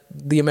as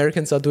the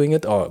Americans are doing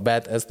it or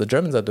bad as the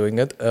Germans are doing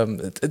it.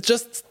 It's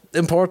just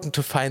important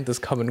to find this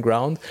common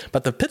ground.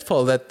 But the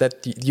pitfall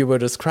that you were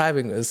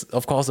describing is,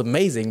 of course,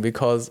 amazing,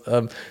 because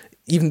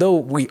even though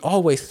we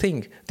always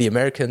think the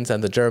Americans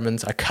and the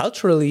Germans are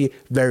culturally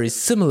very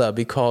similar,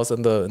 because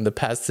in the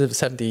past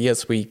 70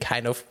 years we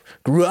kind of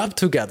grew up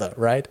together,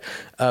 right?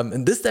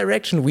 In this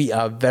direction we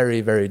are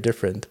very, very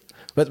different.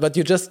 But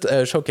you just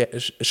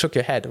shook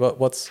your head.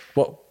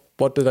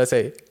 What did I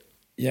say?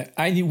 Yeah,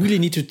 I really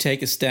need to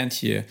take a stand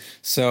here.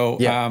 So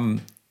yeah.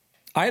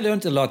 I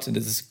learned a lot, and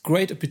this is a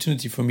great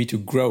opportunity for me to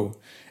grow.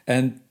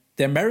 And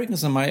the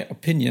Americans, in my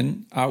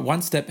opinion, are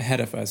one step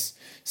ahead of us.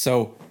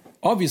 So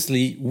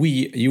obviously,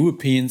 we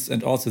Europeans,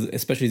 and also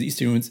especially the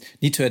Eastern Europeans,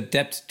 need to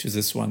adapt to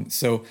this one.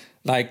 So,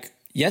 like,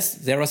 yes,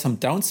 there are some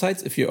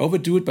downsides if you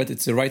overdo it, but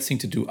it's the right thing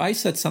to do. I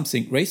said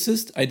something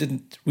racist. I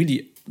didn't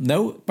really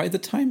know by the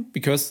time,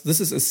 because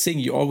this is a thing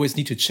you always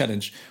need to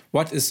challenge.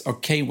 What is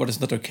okay, what is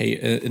not okay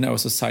in our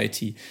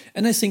society.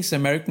 And I think the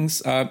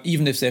Americans,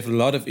 even if they have a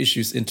lot of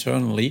issues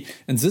internally,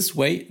 in this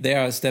way, they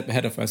are a step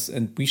ahead of us,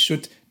 and we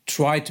should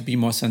try to be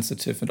more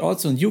sensitive. And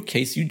also in your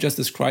case, you just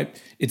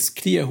described, it's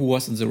clear who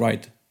was in the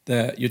right.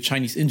 Your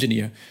Chinese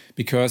engineer,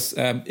 because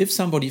if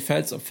somebody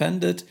felt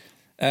offended,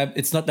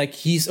 it's not like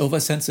he's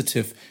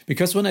oversensitive.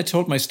 Because when I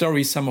told my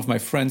story, some of my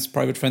friends,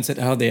 private friends, said,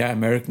 "Oh, they are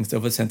Americans,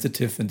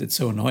 oversensitive, and it's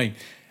so annoying."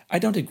 I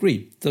don't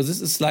agree. So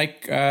this is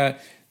like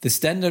the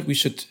standard we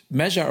should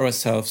measure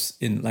ourselves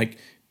in, like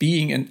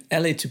being an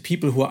ally to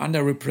people who are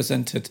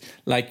underrepresented,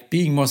 like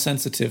being more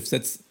sensitive.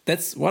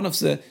 That's one of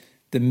the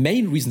the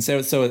main reasons there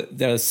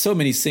are so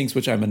many things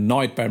which I'm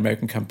annoyed by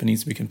American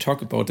companies. We can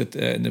talk about it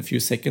in a few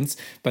seconds,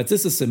 but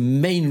this is the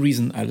main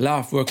reason I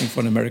love working for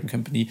an American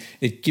company.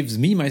 It gives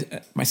me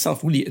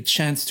myself really a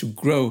chance to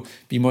grow,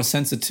 be more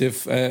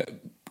sensitive,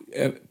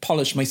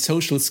 polish my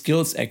social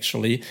skills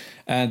actually.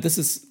 This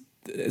is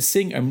a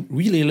thing I'm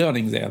really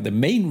learning there. The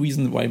main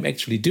reason why I'm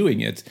actually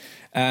doing it.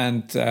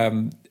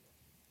 And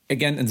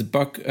again, in the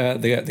book,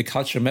 the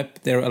culture map,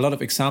 there are a lot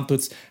of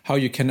examples how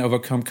you can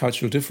overcome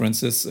cultural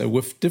differences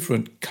with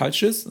different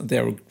cultures.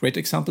 There are great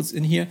examples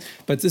in here.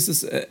 But this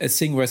is a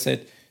thing where I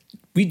said,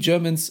 we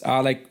Germans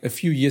are like a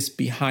few years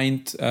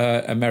behind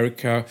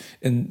America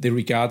in the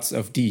regards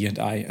of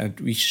DE&I, and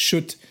we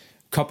should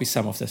copy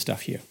some of the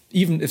stuff here,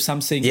 even if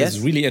something is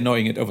really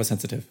annoying and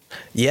oversensitive.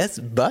 Yes,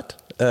 but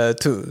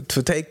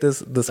to take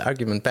this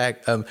argument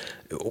back,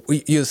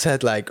 you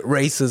said like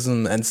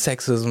racism and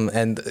sexism,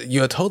 and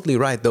you're totally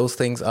right. Those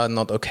things are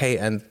not okay,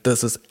 and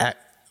this is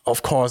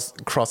of course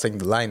crossing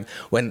the line.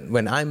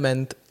 When I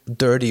meant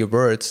dirty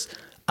words,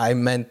 I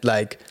meant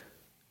like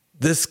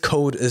this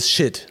code is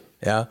shit,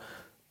 yeah.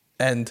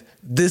 And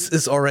this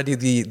is already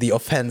the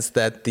offense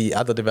that the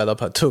other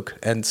developer took.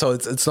 And so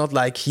it's not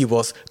like he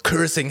was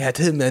cursing at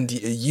him and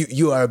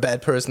you are a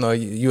bad person or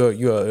you're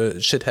a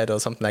shithead or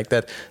something like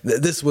that.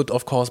 This would,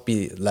 of course,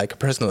 be like a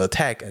personal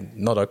attack and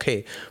not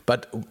okay.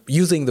 But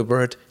using the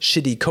word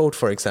shitty code,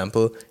 for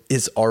example,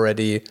 is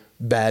already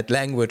bad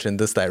language in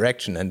this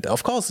direction. And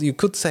of course, you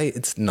could say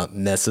it's not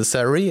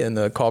necessary in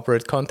a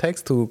corporate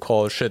context to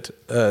call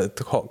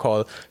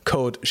call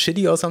code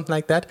shitty or something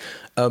like that.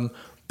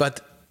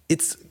 But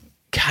it's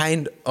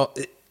kind of,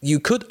 you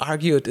could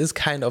argue it is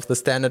kind of the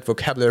standard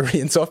vocabulary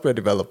in software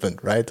development,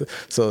 right?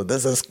 So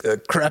this is a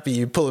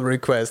crappy pull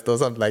request or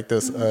something like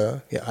this.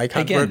 I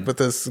can't work with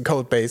this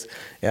code base.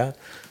 Yeah.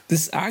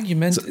 This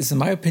argument is, in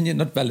my opinion,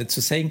 not valid.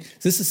 So saying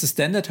this is the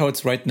standard how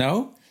it's right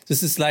now,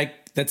 this is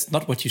like, that's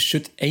not what you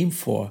should aim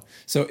for.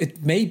 So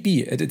it may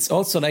be, it's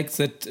also like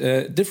that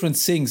different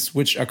things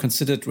which are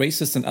considered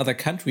racist in other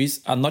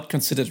countries are not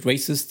considered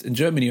racist in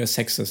Germany or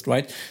sexist,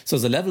 right? So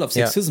the level of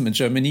sexism in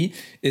Germany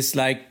is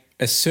like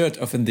a third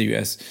of in the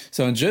US.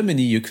 So in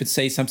Germany, you could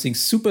say something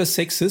super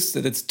sexist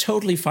that it's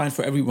totally fine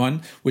for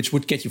everyone, which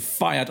would get you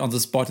fired on the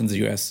spot in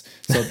the US.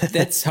 So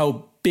that's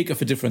how big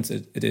of a difference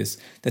it is.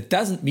 That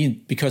doesn't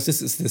mean because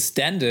this is the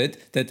standard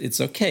that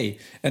it's okay.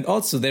 And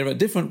also there are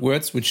different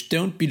words which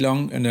don't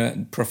belong in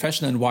a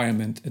professional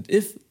environment. And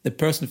if the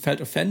person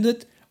felt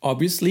offended,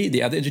 obviously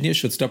the other engineer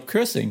should stop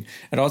cursing.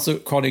 And also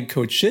calling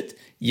code shit.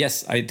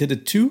 Yes, I did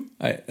it too.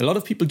 A lot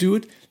of people do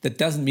it. That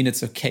doesn't mean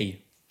it's okay.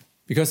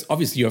 Because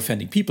obviously you're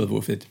offending people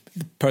with it.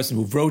 The person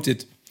who wrote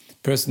it,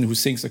 person who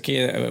thinks,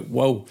 okay,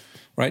 whoa,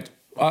 right?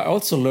 I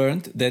also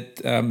learned that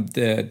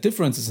the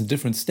differences in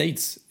different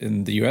states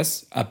in the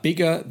US are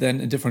bigger than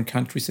in different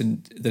countries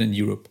than in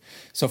Europe.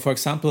 So, for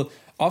example,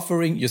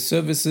 offering your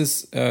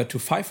services to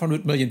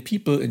 500 million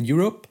people in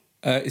Europe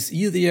is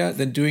easier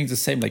than doing the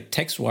same, like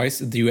tax-wise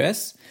in the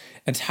US.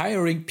 And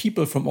hiring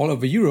people from all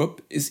over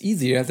Europe is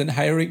easier than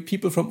hiring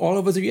people from all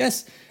over the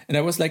US. And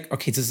I was like,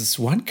 okay, this is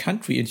one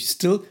country and you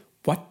still...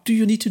 What do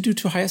you need to do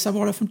to hire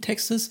someone from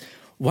Texas?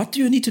 What do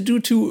you need to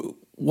do to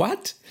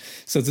what?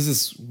 So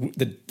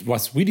that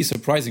was really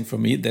surprising for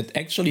me that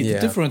actually the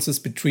differences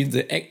between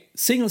the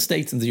single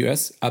states in the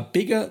US are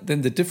bigger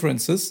than the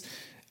differences,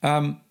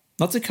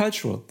 not the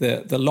cultural,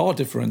 the law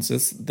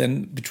differences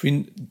than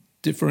between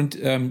different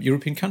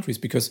European countries,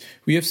 because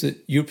we have the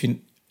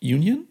European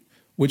Union,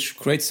 which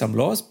creates some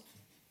laws,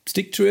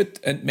 stick to it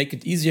and make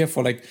it easier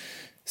for like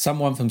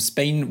someone from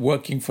Spain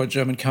working for a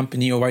German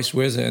company or vice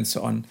versa and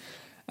so on.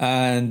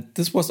 And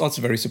this was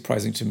also very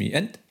surprising to me.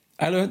 And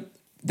I learned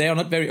they are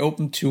not very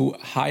open to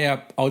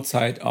hire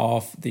outside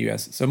of the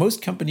US. So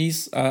most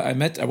companies I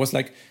met, I was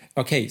like,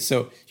 okay,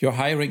 so you're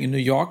hiring in New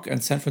York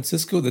and San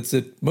Francisco. That's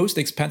the most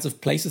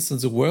expensive places in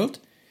the world.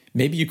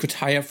 Maybe you could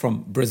hire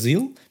from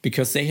Brazil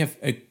because they have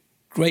a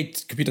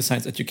great computer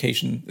science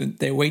education.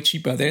 They're way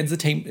cheaper. They're in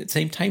the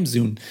same time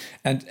zone.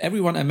 And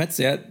everyone I met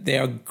there, they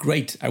are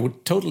great. I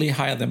would totally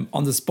hire them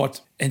on the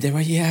spot. And they were,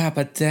 yeah,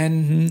 but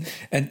then,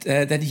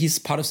 then he's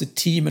part of the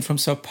team and from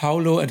Sao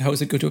Paulo. And how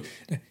is it going to...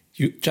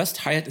 You just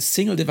hired a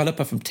single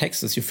developer from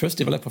Texas, your first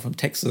developer from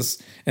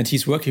Texas, and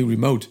he's working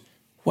remote.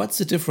 What's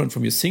the difference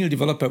from your single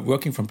developer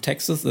working from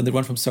Texas than the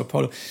one from Sao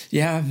Paulo?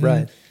 Yeah,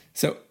 right.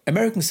 So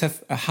Americans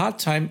have a hard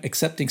time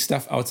accepting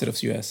stuff outside of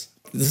the US.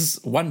 This is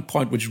one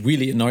point which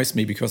really annoys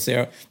me because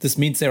this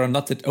means they are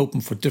not that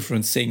open for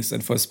different things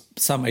and for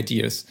some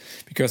ideas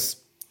because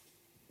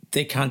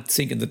they can't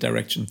think in the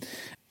direction.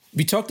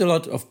 We talked a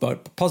lot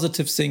about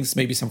positive things,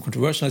 maybe some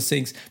controversial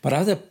things, but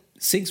are there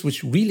things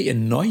which really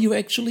annoy you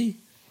actually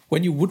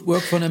when you would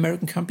work for an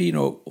American company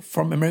or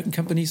from American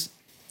companies?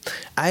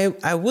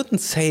 I wouldn't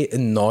say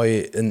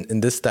annoy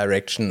in this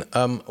direction.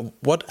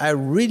 What I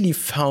really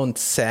found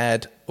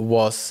sad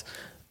was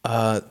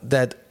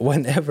that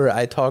whenever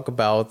I talk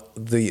about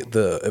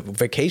the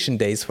vacation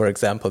days, for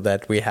example,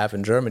 that we have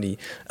in Germany,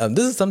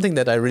 this is something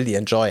that I really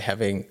enjoy,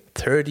 having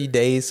 30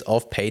 days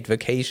of paid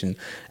vacation.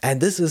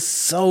 And this is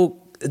so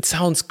it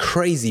sounds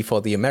crazy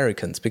for the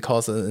Americans,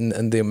 because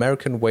in the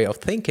American way of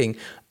thinking,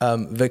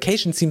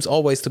 vacation seems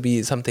always to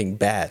be something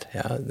bad.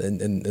 Yeah?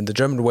 In the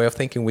German way of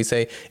thinking, we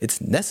say it's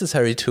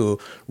necessary to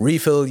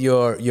refill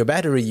your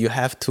battery. You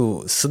have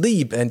to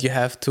sleep, and you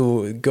have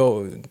to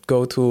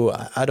go to,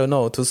 I don't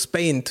know, to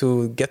Spain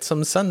to get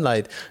some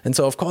sunlight. And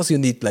so, of course, you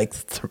need like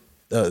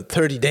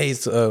 30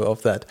 days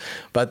of that.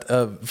 But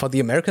for the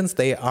Americans,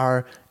 they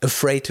are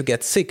afraid to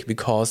get sick,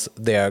 because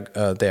their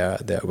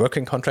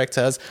working contract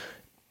says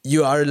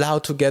you are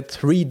allowed to get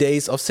 3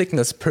 days of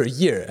sickness per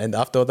year. And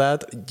after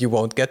that, you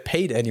won't get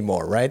paid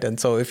anymore, right? And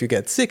so if you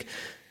get sick,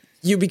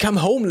 you become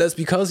homeless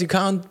because you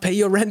can't pay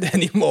your rent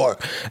anymore.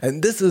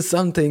 And this is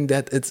something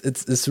that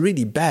it's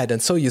really bad.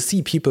 And so you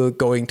see people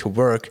going to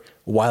work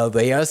while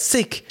they are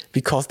sick,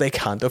 because they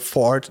can't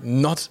afford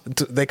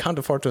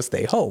to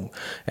stay home.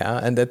 Yeah?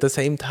 And at the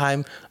same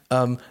time,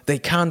 they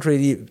can't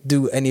really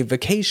do any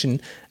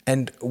vacation.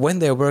 And when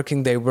they're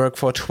working, they work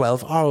for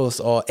 12 hours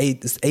or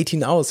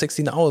 18 hours,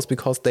 16 hours,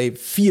 because they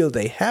feel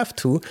they have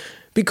to,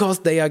 because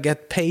they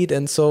get paid.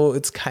 And so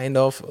it's kind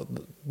of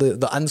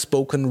the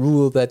unspoken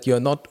rule that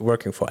you're not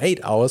working for 8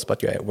 hours,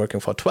 but you're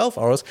working for 12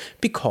 hours,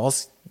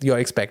 because you're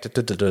expected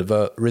to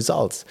deliver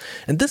results.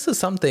 And this is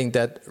something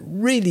that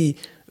really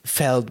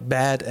felt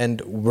bad,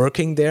 and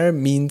working there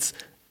means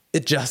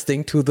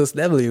adjusting to this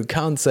level. You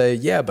can't say,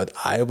 yeah, but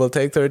I will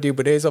take 30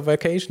 days of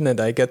vacation and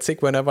I get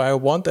sick whenever I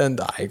want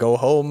and I go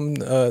home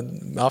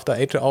after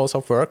 8 hours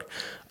of work.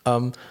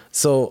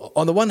 So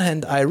on the one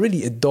hand, I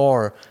really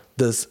adore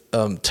this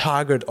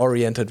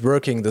target-oriented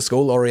working, this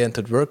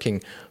goal-oriented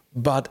working.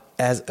 But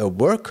as a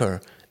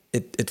worker,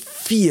 it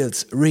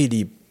feels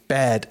really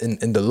bad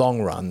in the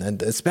long run.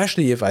 And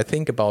especially if I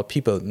think about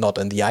people not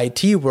in the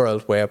IT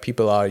world, where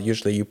people are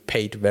usually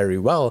paid very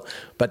well.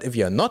 But if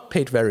you're not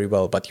paid very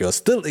well, but you're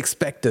still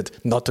expected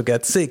not to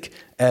get sick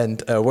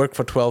and work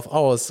for 12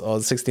 hours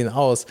or 16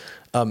 hours,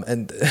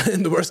 and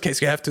in the worst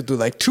case, you have to do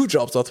like 2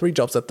 jobs or 3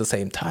 jobs at the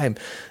same time.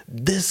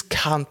 This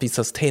can't be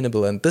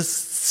sustainable. And this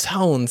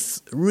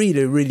sounds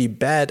really, really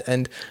bad.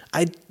 And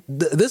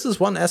this is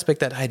one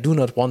aspect that I do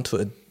not want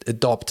to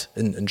adopt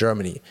in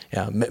Germany.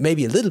 Yeah,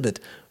 maybe a little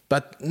bit,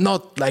 but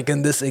not like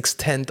in this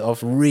extent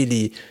of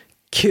really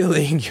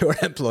killing your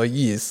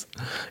employees.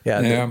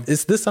 Yeah.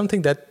 Is this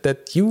something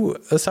that you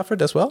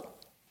suffered as well?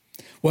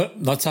 Well,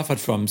 not suffered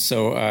from.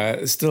 So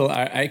still,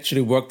 I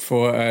actually worked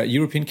for a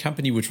European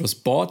company which was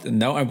bought, and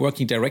now I'm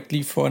working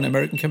directly for an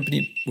American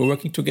company. We're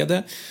working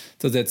together.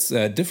 So that's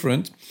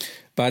different.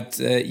 But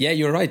yeah,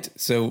 you're right.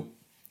 So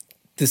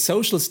the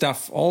social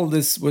stuff, all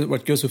this,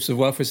 what goes with the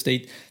welfare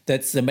state,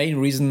 that's the main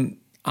reason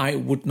I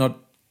would not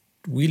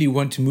really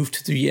want to move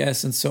to the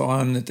US and so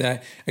on. And,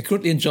 I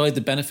currently enjoy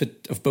the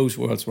benefit of both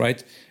worlds,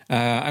 right?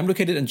 I'm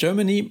located in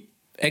Germany.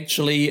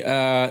 Actually,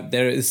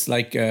 there is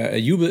like a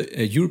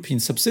European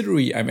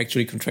subsidiary I'm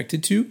actually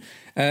contracted to,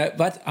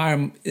 but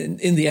I'm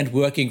in the end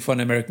working for an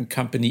American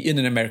company in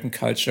an American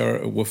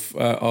culture with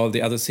all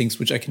the other things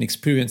which I can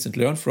experience and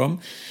learn from.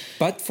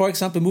 But for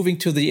example, moving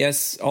to the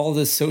US, all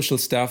the social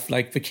stuff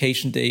like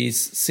vacation days,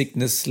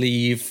 sickness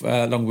leave,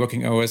 long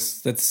working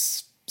hours,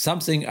 that's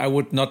something I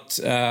would not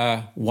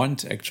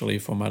want actually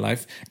for my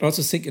life. I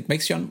also think it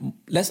makes you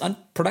less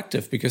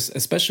unproductive, because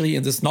especially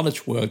in this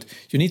knowledge world,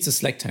 you need the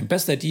slack time.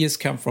 Best ideas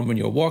come from when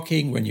you're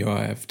walking, when you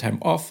have time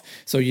off.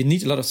 So you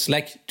need a lot of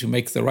slack to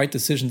make the right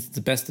decisions,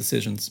 the best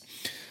decisions.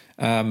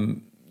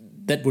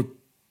 That would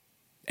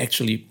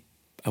actually,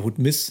 I would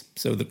miss.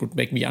 So that would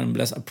make me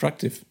less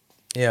unproductive.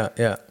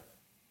 Yeah,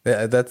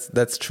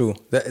 that's true.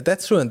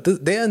 That's true. And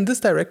there in this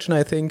direction,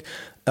 I think,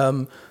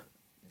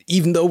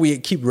 even though we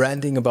keep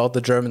ranting about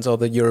the Germans or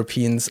the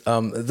Europeans,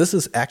 this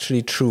is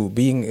actually true.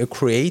 Being a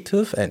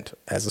creative, and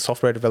as a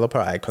software developer,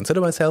 I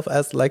consider myself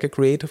as like a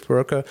creative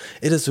worker.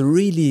 It is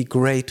really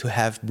great to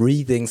have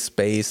breathing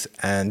space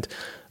and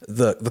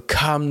the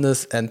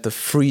calmness and the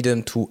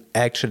freedom to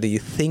actually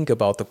think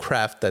about the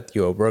craft that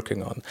you're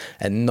working on,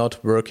 and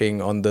not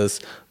working on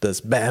this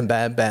bam,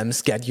 bam, bam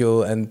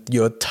schedule, and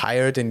you're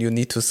tired and you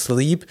need to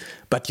sleep,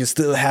 but you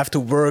still have to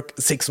work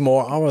 6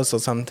 more hours or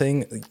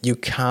something. You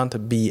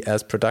can't be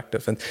as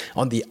productive. And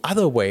on the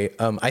other way,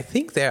 I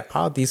think there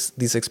are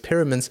these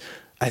experiments,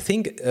 I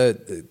think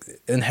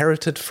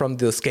inherited from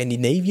the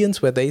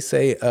Scandinavians, where they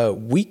say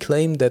we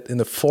claim that in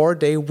a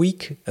 4-day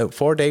week, a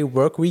 4-day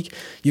work week,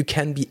 you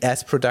can be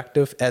as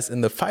productive as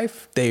in the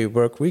 5-day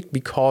work week,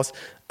 because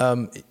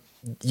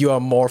you are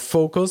more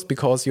focused,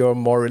 because you're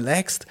more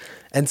relaxed,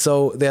 and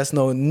so there's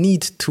no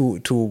need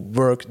to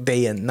work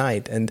day and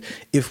night. And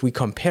if we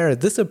compare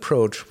this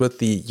approach with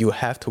the you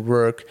have to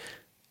work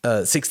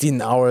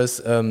 16 hours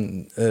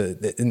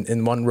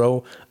in one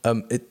row,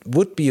 it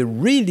would be a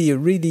really,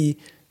 really,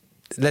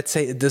 let's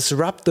say, a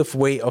disruptive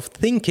way of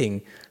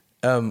thinking,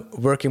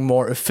 working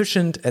more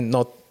efficient and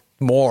not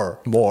more.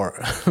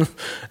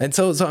 And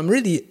so I'm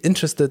really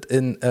interested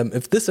in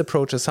if this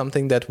approach is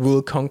something that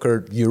will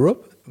conquer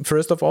Europe,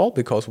 first of all,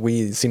 because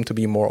we seem to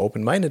be more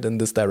open-minded in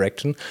this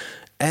direction.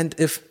 And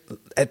if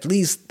at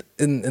least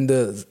in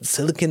the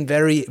Silicon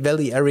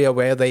Valley area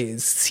where they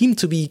seem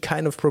to be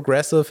kind of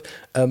progressive,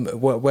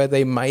 where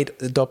they might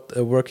adopt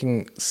a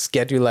working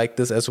schedule like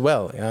this as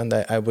well. Yeah? And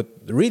I would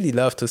really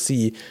love to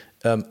see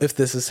if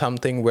this is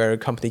something where a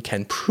company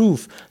can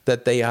prove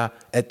that they are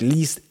at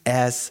least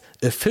as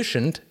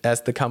efficient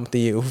as the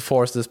company who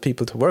forces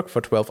people to work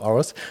for 12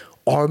 hours,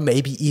 or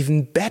maybe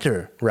even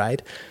better,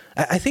 right?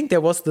 I think there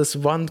was this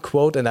one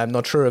quote, and I'm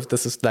not sure if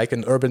this is like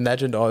an urban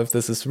legend or if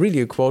this is really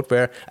a quote,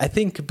 where I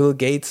think Bill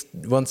Gates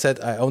once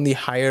said, I only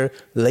hire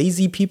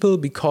lazy people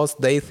because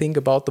they think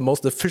about the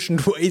most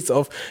efficient ways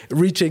of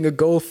reaching a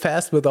goal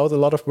fast without a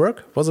lot of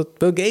work. Was it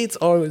Bill Gates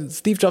or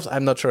Steve Jobs?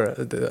 I'm not sure.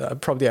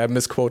 Probably I'm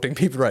misquoting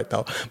people right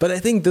now. But I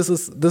think this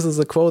is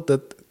a quote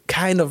that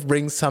kind of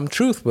brings some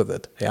truth with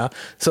it. Yeah.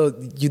 So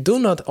you do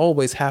not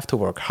always have to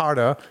work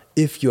harder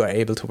if you are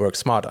able to work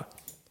smarter.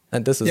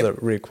 And this is a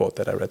real quote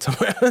that I read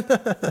somewhere.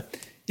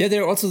 Yeah,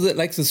 there are also the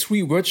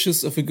 3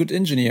 virtues of a good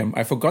engineer.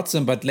 I forgot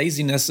them, but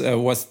laziness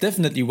was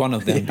definitely one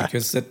of them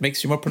because that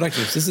makes you more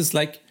productive. This is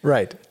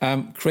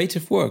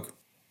creative work.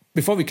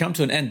 Before we come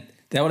to an end,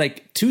 there are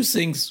 2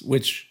 things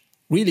which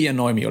really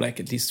annoy me, or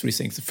at least 3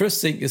 things. The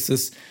first thing is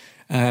this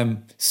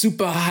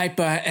super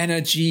hyper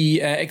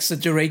energy,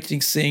 exaggerating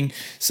thing.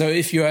 So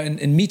if you are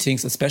in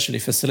meetings, especially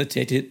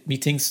facilitated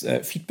meetings,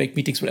 feedback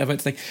meetings, whatever,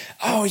 it's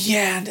oh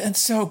yeah, and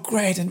so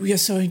great, and we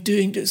are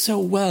doing so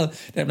well.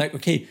 And I'm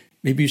okay,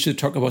 maybe you should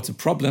talk about the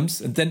problems.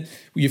 And then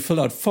you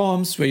fill out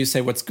forms where you say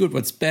what's good,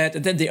 what's bad,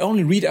 and then they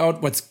only read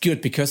out what's good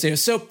because they are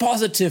so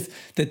positive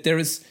that there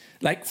is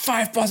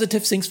 5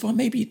 positive things for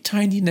maybe a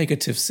tiny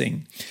negative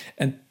thing.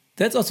 And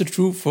that's also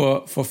true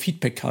for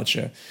feedback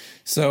culture.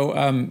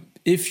 So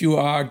if you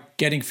are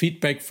getting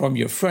feedback from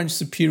your French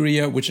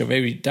superior, which are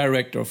very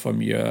direct, or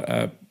from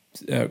your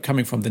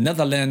coming from the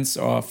Netherlands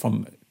or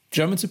from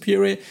German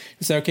superior,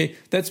 you say, okay,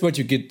 that's what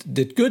you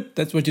did good,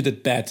 that's what you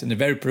did bad, in a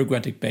very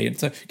pragmatic way. And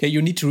so, okay,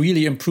 you need to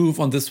really improve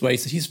on this way.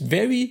 So he's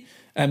very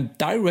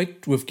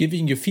direct with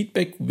giving you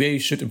feedback where you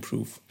should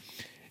improve.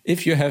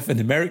 If you have an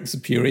American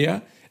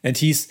superior and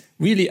he's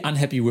really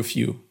unhappy with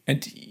you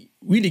and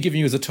really giving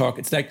you the talk,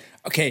 it's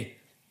okay,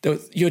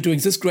 you're doing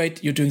this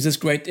great,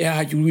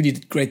 yeah, you really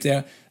did great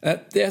there.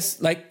 There's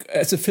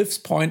as a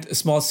 5th point, a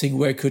small thing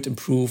where you could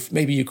improve.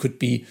 Maybe you could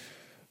be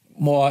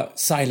more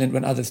silent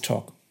when others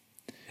talk.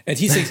 And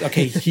he thinks,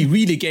 okay, he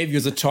really gave you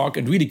the talk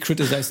and really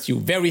criticized you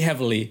very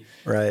heavily.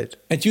 Right.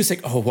 And you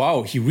think, oh,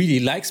 wow, he really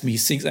likes me. He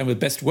thinks I'm the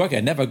best worker.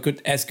 I never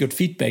as good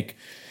feedback.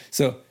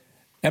 So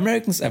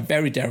Americans are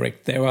very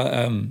direct. They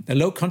are a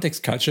low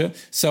context culture.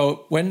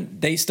 So when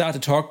they start a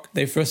talk,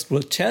 they first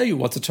will tell you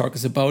what the talk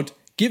is about,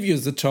 give you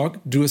the talk,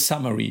 do a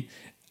summary.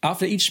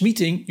 After each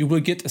meeting, you will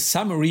get a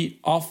summary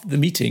of the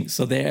meeting.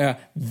 So they are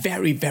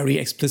very, very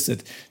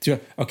explicit. So,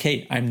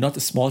 okay, I'm not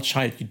a small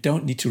child. You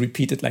don't need to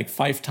repeat it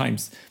 5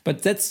 times.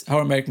 But that's how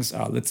Americans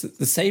are. That's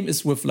the same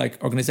is with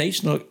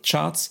organizational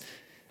charts,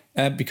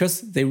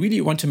 because they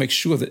really want to make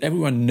sure that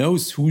everyone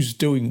knows who's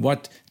doing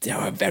what. They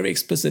are very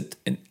explicit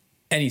in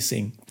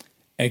anything,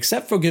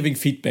 except for giving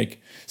feedback.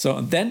 So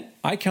then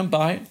I come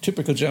by,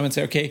 typical German,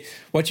 say, okay,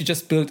 what you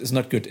just built is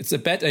not good. It's a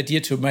bad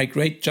idea to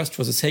migrate just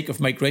for the sake of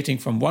migrating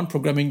from one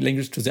programming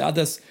language to the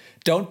others.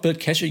 Don't build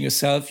caching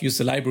yourself, use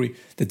the library.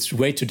 That's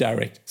way too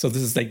direct. So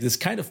this is this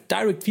kind of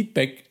direct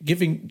feedback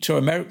giving to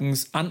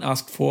Americans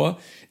unasked for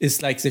is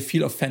they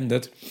feel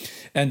offended.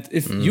 And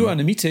if you are in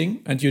a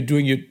meeting and you're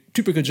doing your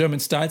typical German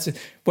style, say,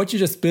 what you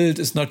just built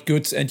is not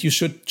good and you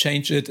should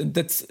change it. And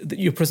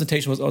your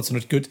presentation was also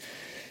not good.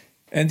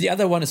 And the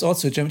other one is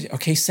also Germany.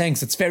 Okay,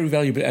 thanks. It's very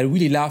valuable. I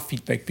really love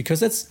feedback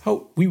because that's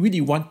how we really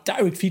want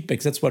direct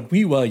feedback. That's what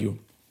we value.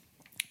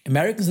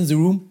 Americans in the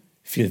room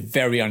feel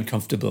very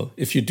uncomfortable.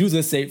 If you do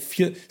this, they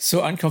feel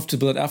so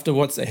uncomfortable that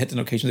afterwards I had an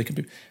occasion they can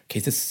be, okay,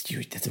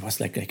 that was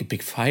like a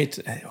big fight.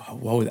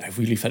 Wow, I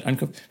really felt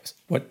uncomfortable.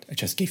 What? I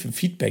just gave him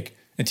feedback.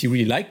 And he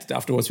really liked it.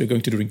 Afterwards, we're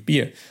going to drink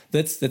beer.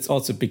 That's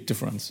also a big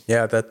difference.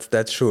 Yeah,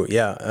 that's true.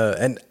 Yeah,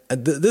 and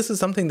this is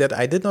something that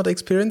I did not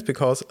experience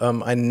because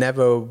I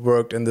never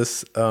worked in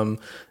this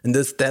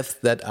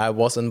depth that I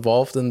was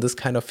involved in this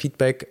kind of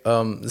feedback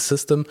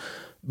system.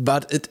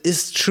 But it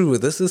is true.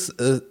 This is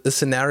a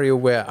scenario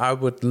where I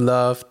would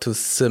love to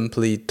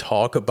simply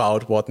talk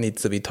about what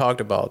needs to be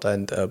talked about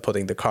and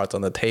putting the cards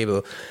on the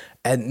table.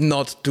 And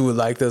not do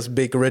this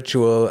big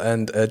ritual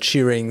and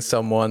cheering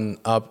someone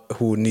up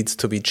who needs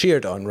to be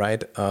cheered on,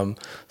 right?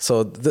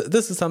 So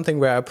this is something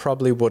where I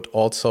probably would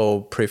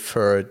also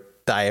prefer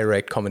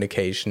direct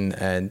communication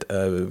and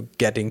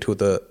getting to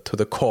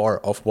the core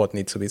of what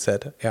needs to be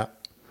said. Yeah.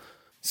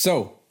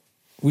 So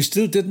we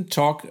still didn't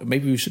talk.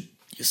 Maybe we should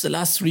use the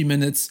last 3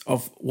 minutes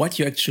of what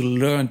you actually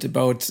learned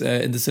about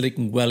in the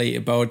Silicon Valley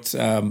about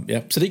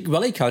Silicon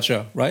Valley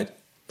culture, right?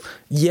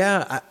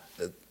 Yeah.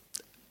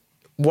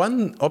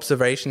 One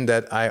observation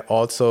that I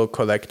also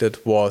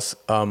collected was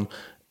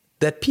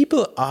that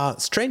people are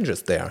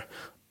strangers there.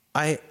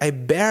 I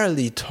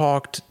barely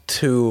talked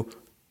to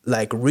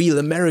like real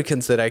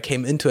Americans that I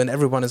came into, and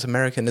everyone is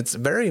American. It's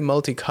very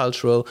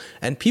multicultural,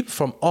 and people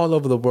from all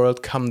over the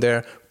world come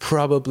there,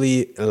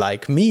 probably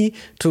like me,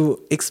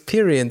 to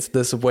experience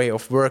this way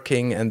of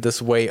working and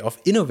this way of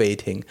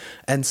innovating.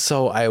 And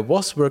so I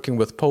was working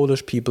with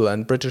Polish people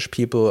and British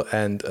people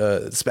and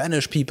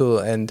Spanish people,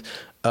 and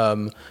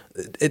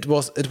it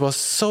was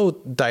so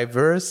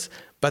diverse,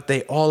 but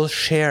they all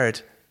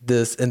shared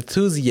this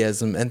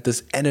enthusiasm and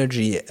this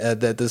energy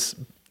that is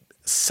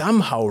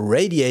somehow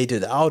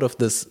radiated out of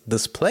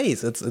this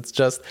place. It's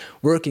just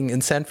working in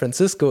San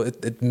Francisco.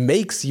 It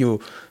makes you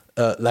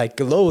like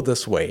glow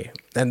this way,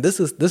 and this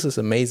is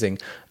amazing.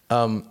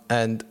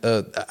 And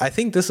I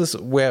think this is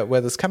where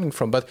this is coming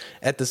from. But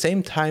at the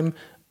same time,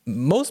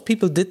 most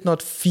people did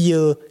not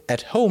feel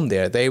at home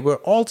there. They were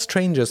all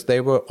strangers.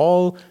 They were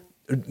all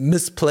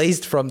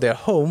misplaced from their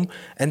home,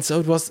 and so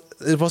it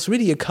was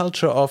really a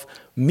culture of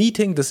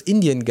meeting this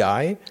Indian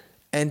guy,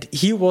 and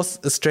he was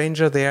a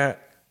stranger there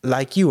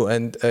like you,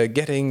 and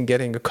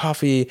getting a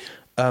coffee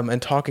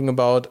and talking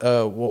about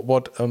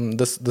what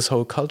this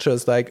whole culture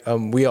is like.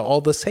 We are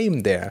all the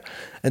same there,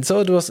 and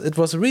so it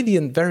was really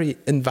a very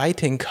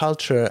inviting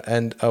culture.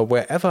 And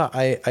wherever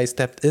I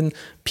stepped in,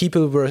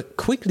 people were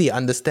quickly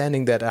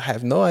understanding that I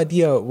have no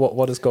idea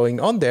what is going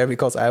on there,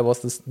 because I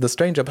was the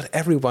stranger, but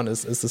everyone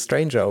is a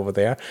stranger over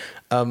there.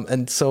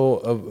 And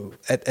so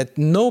at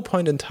no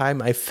point in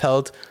time I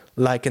felt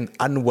like an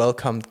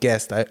unwelcomed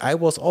guest. I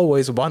was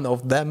always one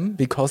of them,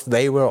 because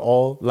they were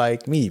all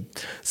like me.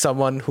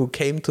 Someone who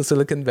came to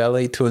Silicon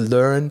Valley to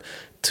learn,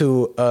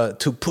 to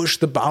push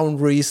the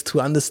boundaries,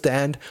 to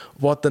understand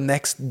what the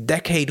next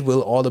decade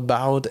will all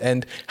about,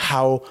 and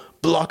how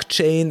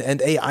blockchain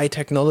and AI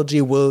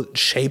technology will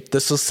shape the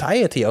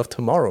society of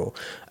tomorrow.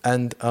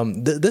 And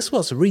this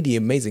was really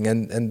amazing.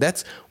 And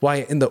that's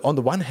why on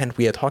the one hand,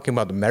 we are talking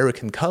about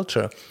American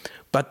culture,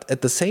 but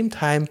at the same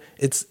time,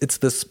 it's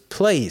this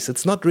place.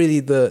 It's not really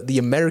the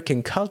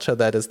American culture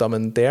that is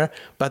dominant there,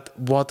 but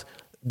what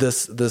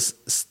this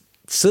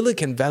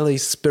Silicon Valley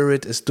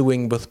spirit is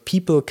doing with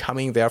people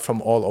coming there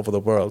from all over the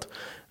world.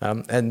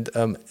 And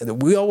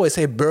we always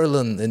say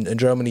Berlin in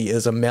Germany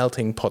is a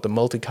melting pot, a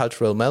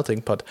multicultural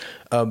melting pot.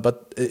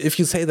 But if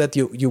you say that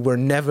you were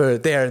never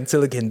there in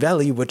Silicon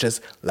Valley, which is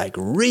like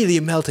really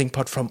a melting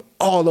pot from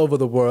all over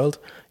the world,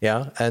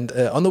 yeah. And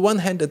on the one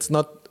hand, it's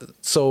not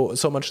so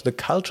much the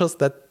cultures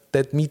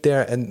that meet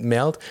there and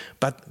melt,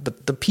 but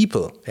the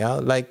people, yeah,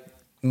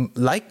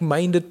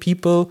 like-minded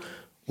people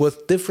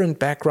with different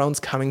backgrounds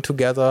coming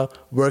together,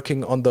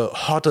 working on the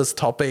hottest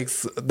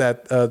topics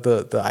that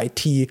the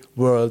IT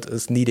world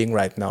is needing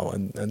right now.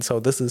 And so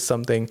this is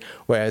something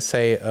where I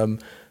say,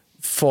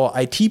 for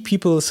IT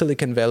people,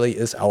 Silicon Valley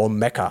is our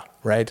mecca,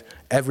 right?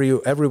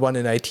 Everyone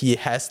in IT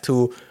has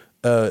to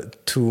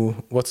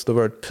what's the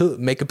word?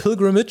 Make a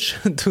pilgrimage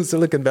to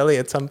Silicon Valley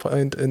at some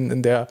point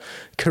in their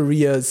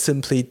career,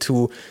 simply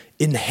to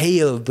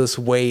inhale this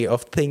way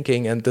of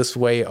thinking and this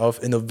way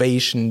of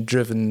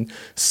innovation-driven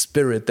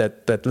spirit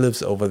that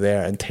lives over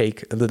there, and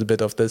take a little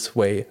bit of this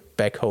way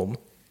back home.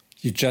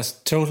 You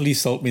just totally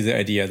sold me the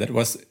idea. That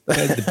was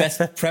the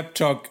best prep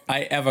talk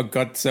I ever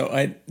got.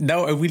 So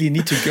now I really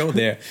need to go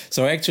there.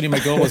 So actually my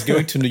goal was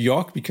going to New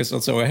York, because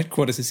also our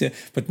headquarters is here.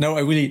 But now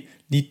I really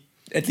need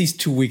at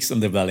least 2 weeks in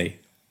the Valley.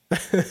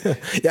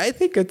 Yeah, I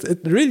think it's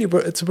really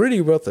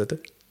worth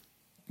it.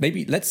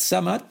 Maybe let's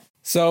sum up.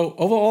 So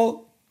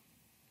overall,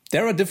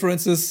 there are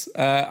differences.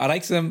 I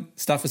like them.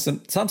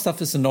 Some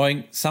stuff is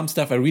annoying. Some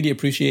stuff I really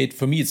appreciate.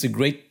 For me, it's a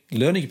great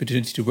learning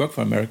opportunity to work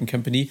for an American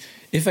company.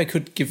 If I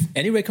could give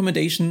any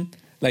recommendation,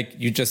 like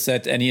you just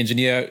said, any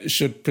engineer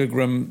should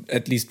pilgrim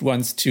at least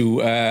once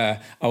to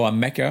our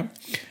Mecca.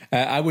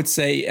 I would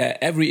say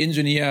every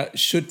engineer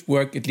should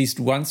work at least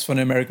once for an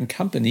American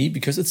company,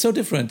 because it's so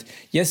different.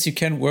 Yes, you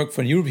can work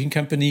for a European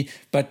company,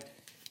 but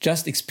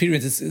just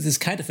experience is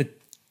kind of a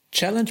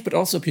challenge, but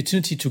also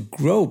opportunity to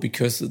grow,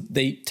 because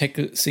they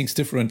tackle things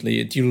differently.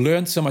 And you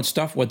learn so much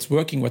stuff, what's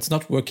working, what's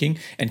not working,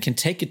 and can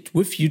take it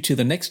with you to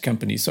the next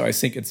company. So I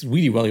think it's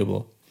really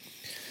valuable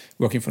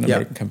working for an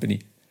American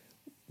company.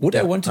 Would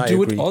I want to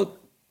do it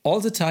all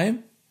the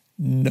time?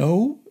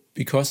 No,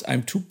 because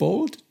I'm too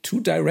bold, too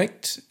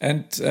direct,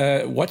 and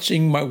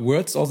watching my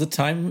words all the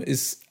time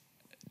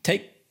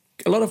take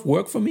a lot of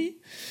work for me.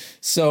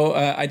 So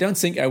I don't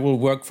think I will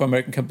work for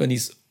American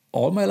companies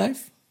all my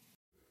life.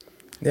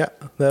 Yeah,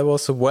 that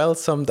was well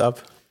summed up.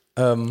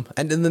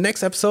 And in the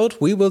next episode,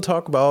 we will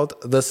talk about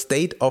the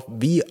state of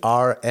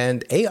VR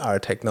and AR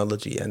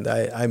technology. And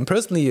I'm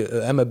personally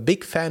a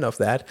big fan of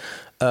that.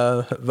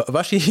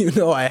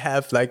 Vashi, I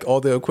have like all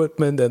the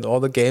equipment and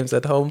all the games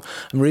at home.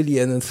 I'm really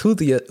an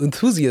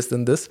enthusiast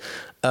in this.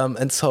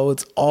 And so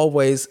it's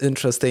always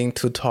interesting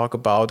to talk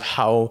about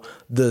how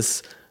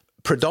this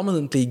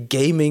predominantly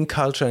gaming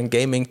culture and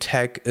gaming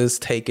tech is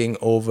taking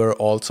over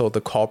also the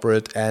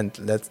corporate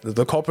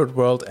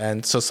world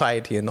and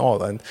society and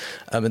all. And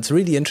it's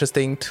really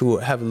interesting to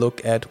have a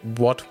look at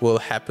what will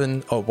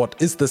happen, or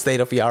what is the state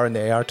of VR and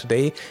AR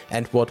today,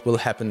 and what will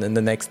happen in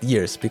the next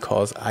years,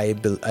 because I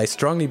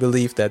strongly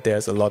believe that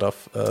there's a lot of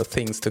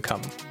things to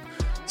come.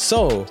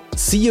 So,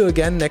 see you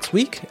again next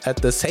week at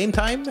the same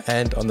time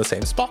and on the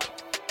same spot.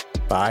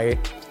 Bye.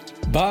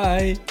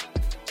 Bye.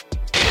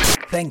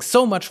 Thanks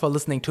so much for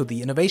listening to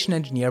the Innovation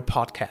Engineer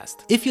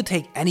podcast. If you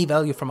take any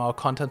value from our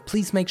content,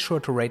 please make sure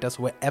to rate us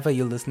wherever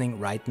you're listening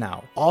right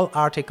now. All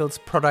articles,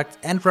 products,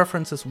 and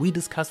references we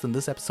discussed in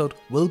this episode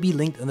will be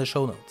linked in the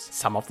show notes.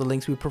 Some of the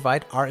links we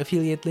provide are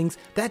affiliate links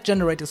that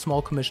generate a small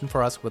commission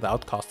for us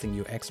without costing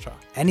you extra.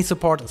 Any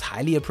support is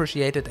highly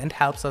appreciated and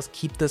helps us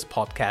keep this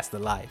podcast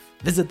alive.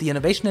 Visit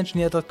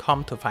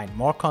theinnovationengineer.com to find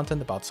more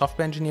content about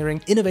software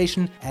engineering,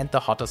 innovation, and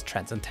the hottest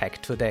trends in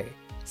tech today.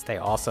 Stay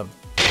awesome.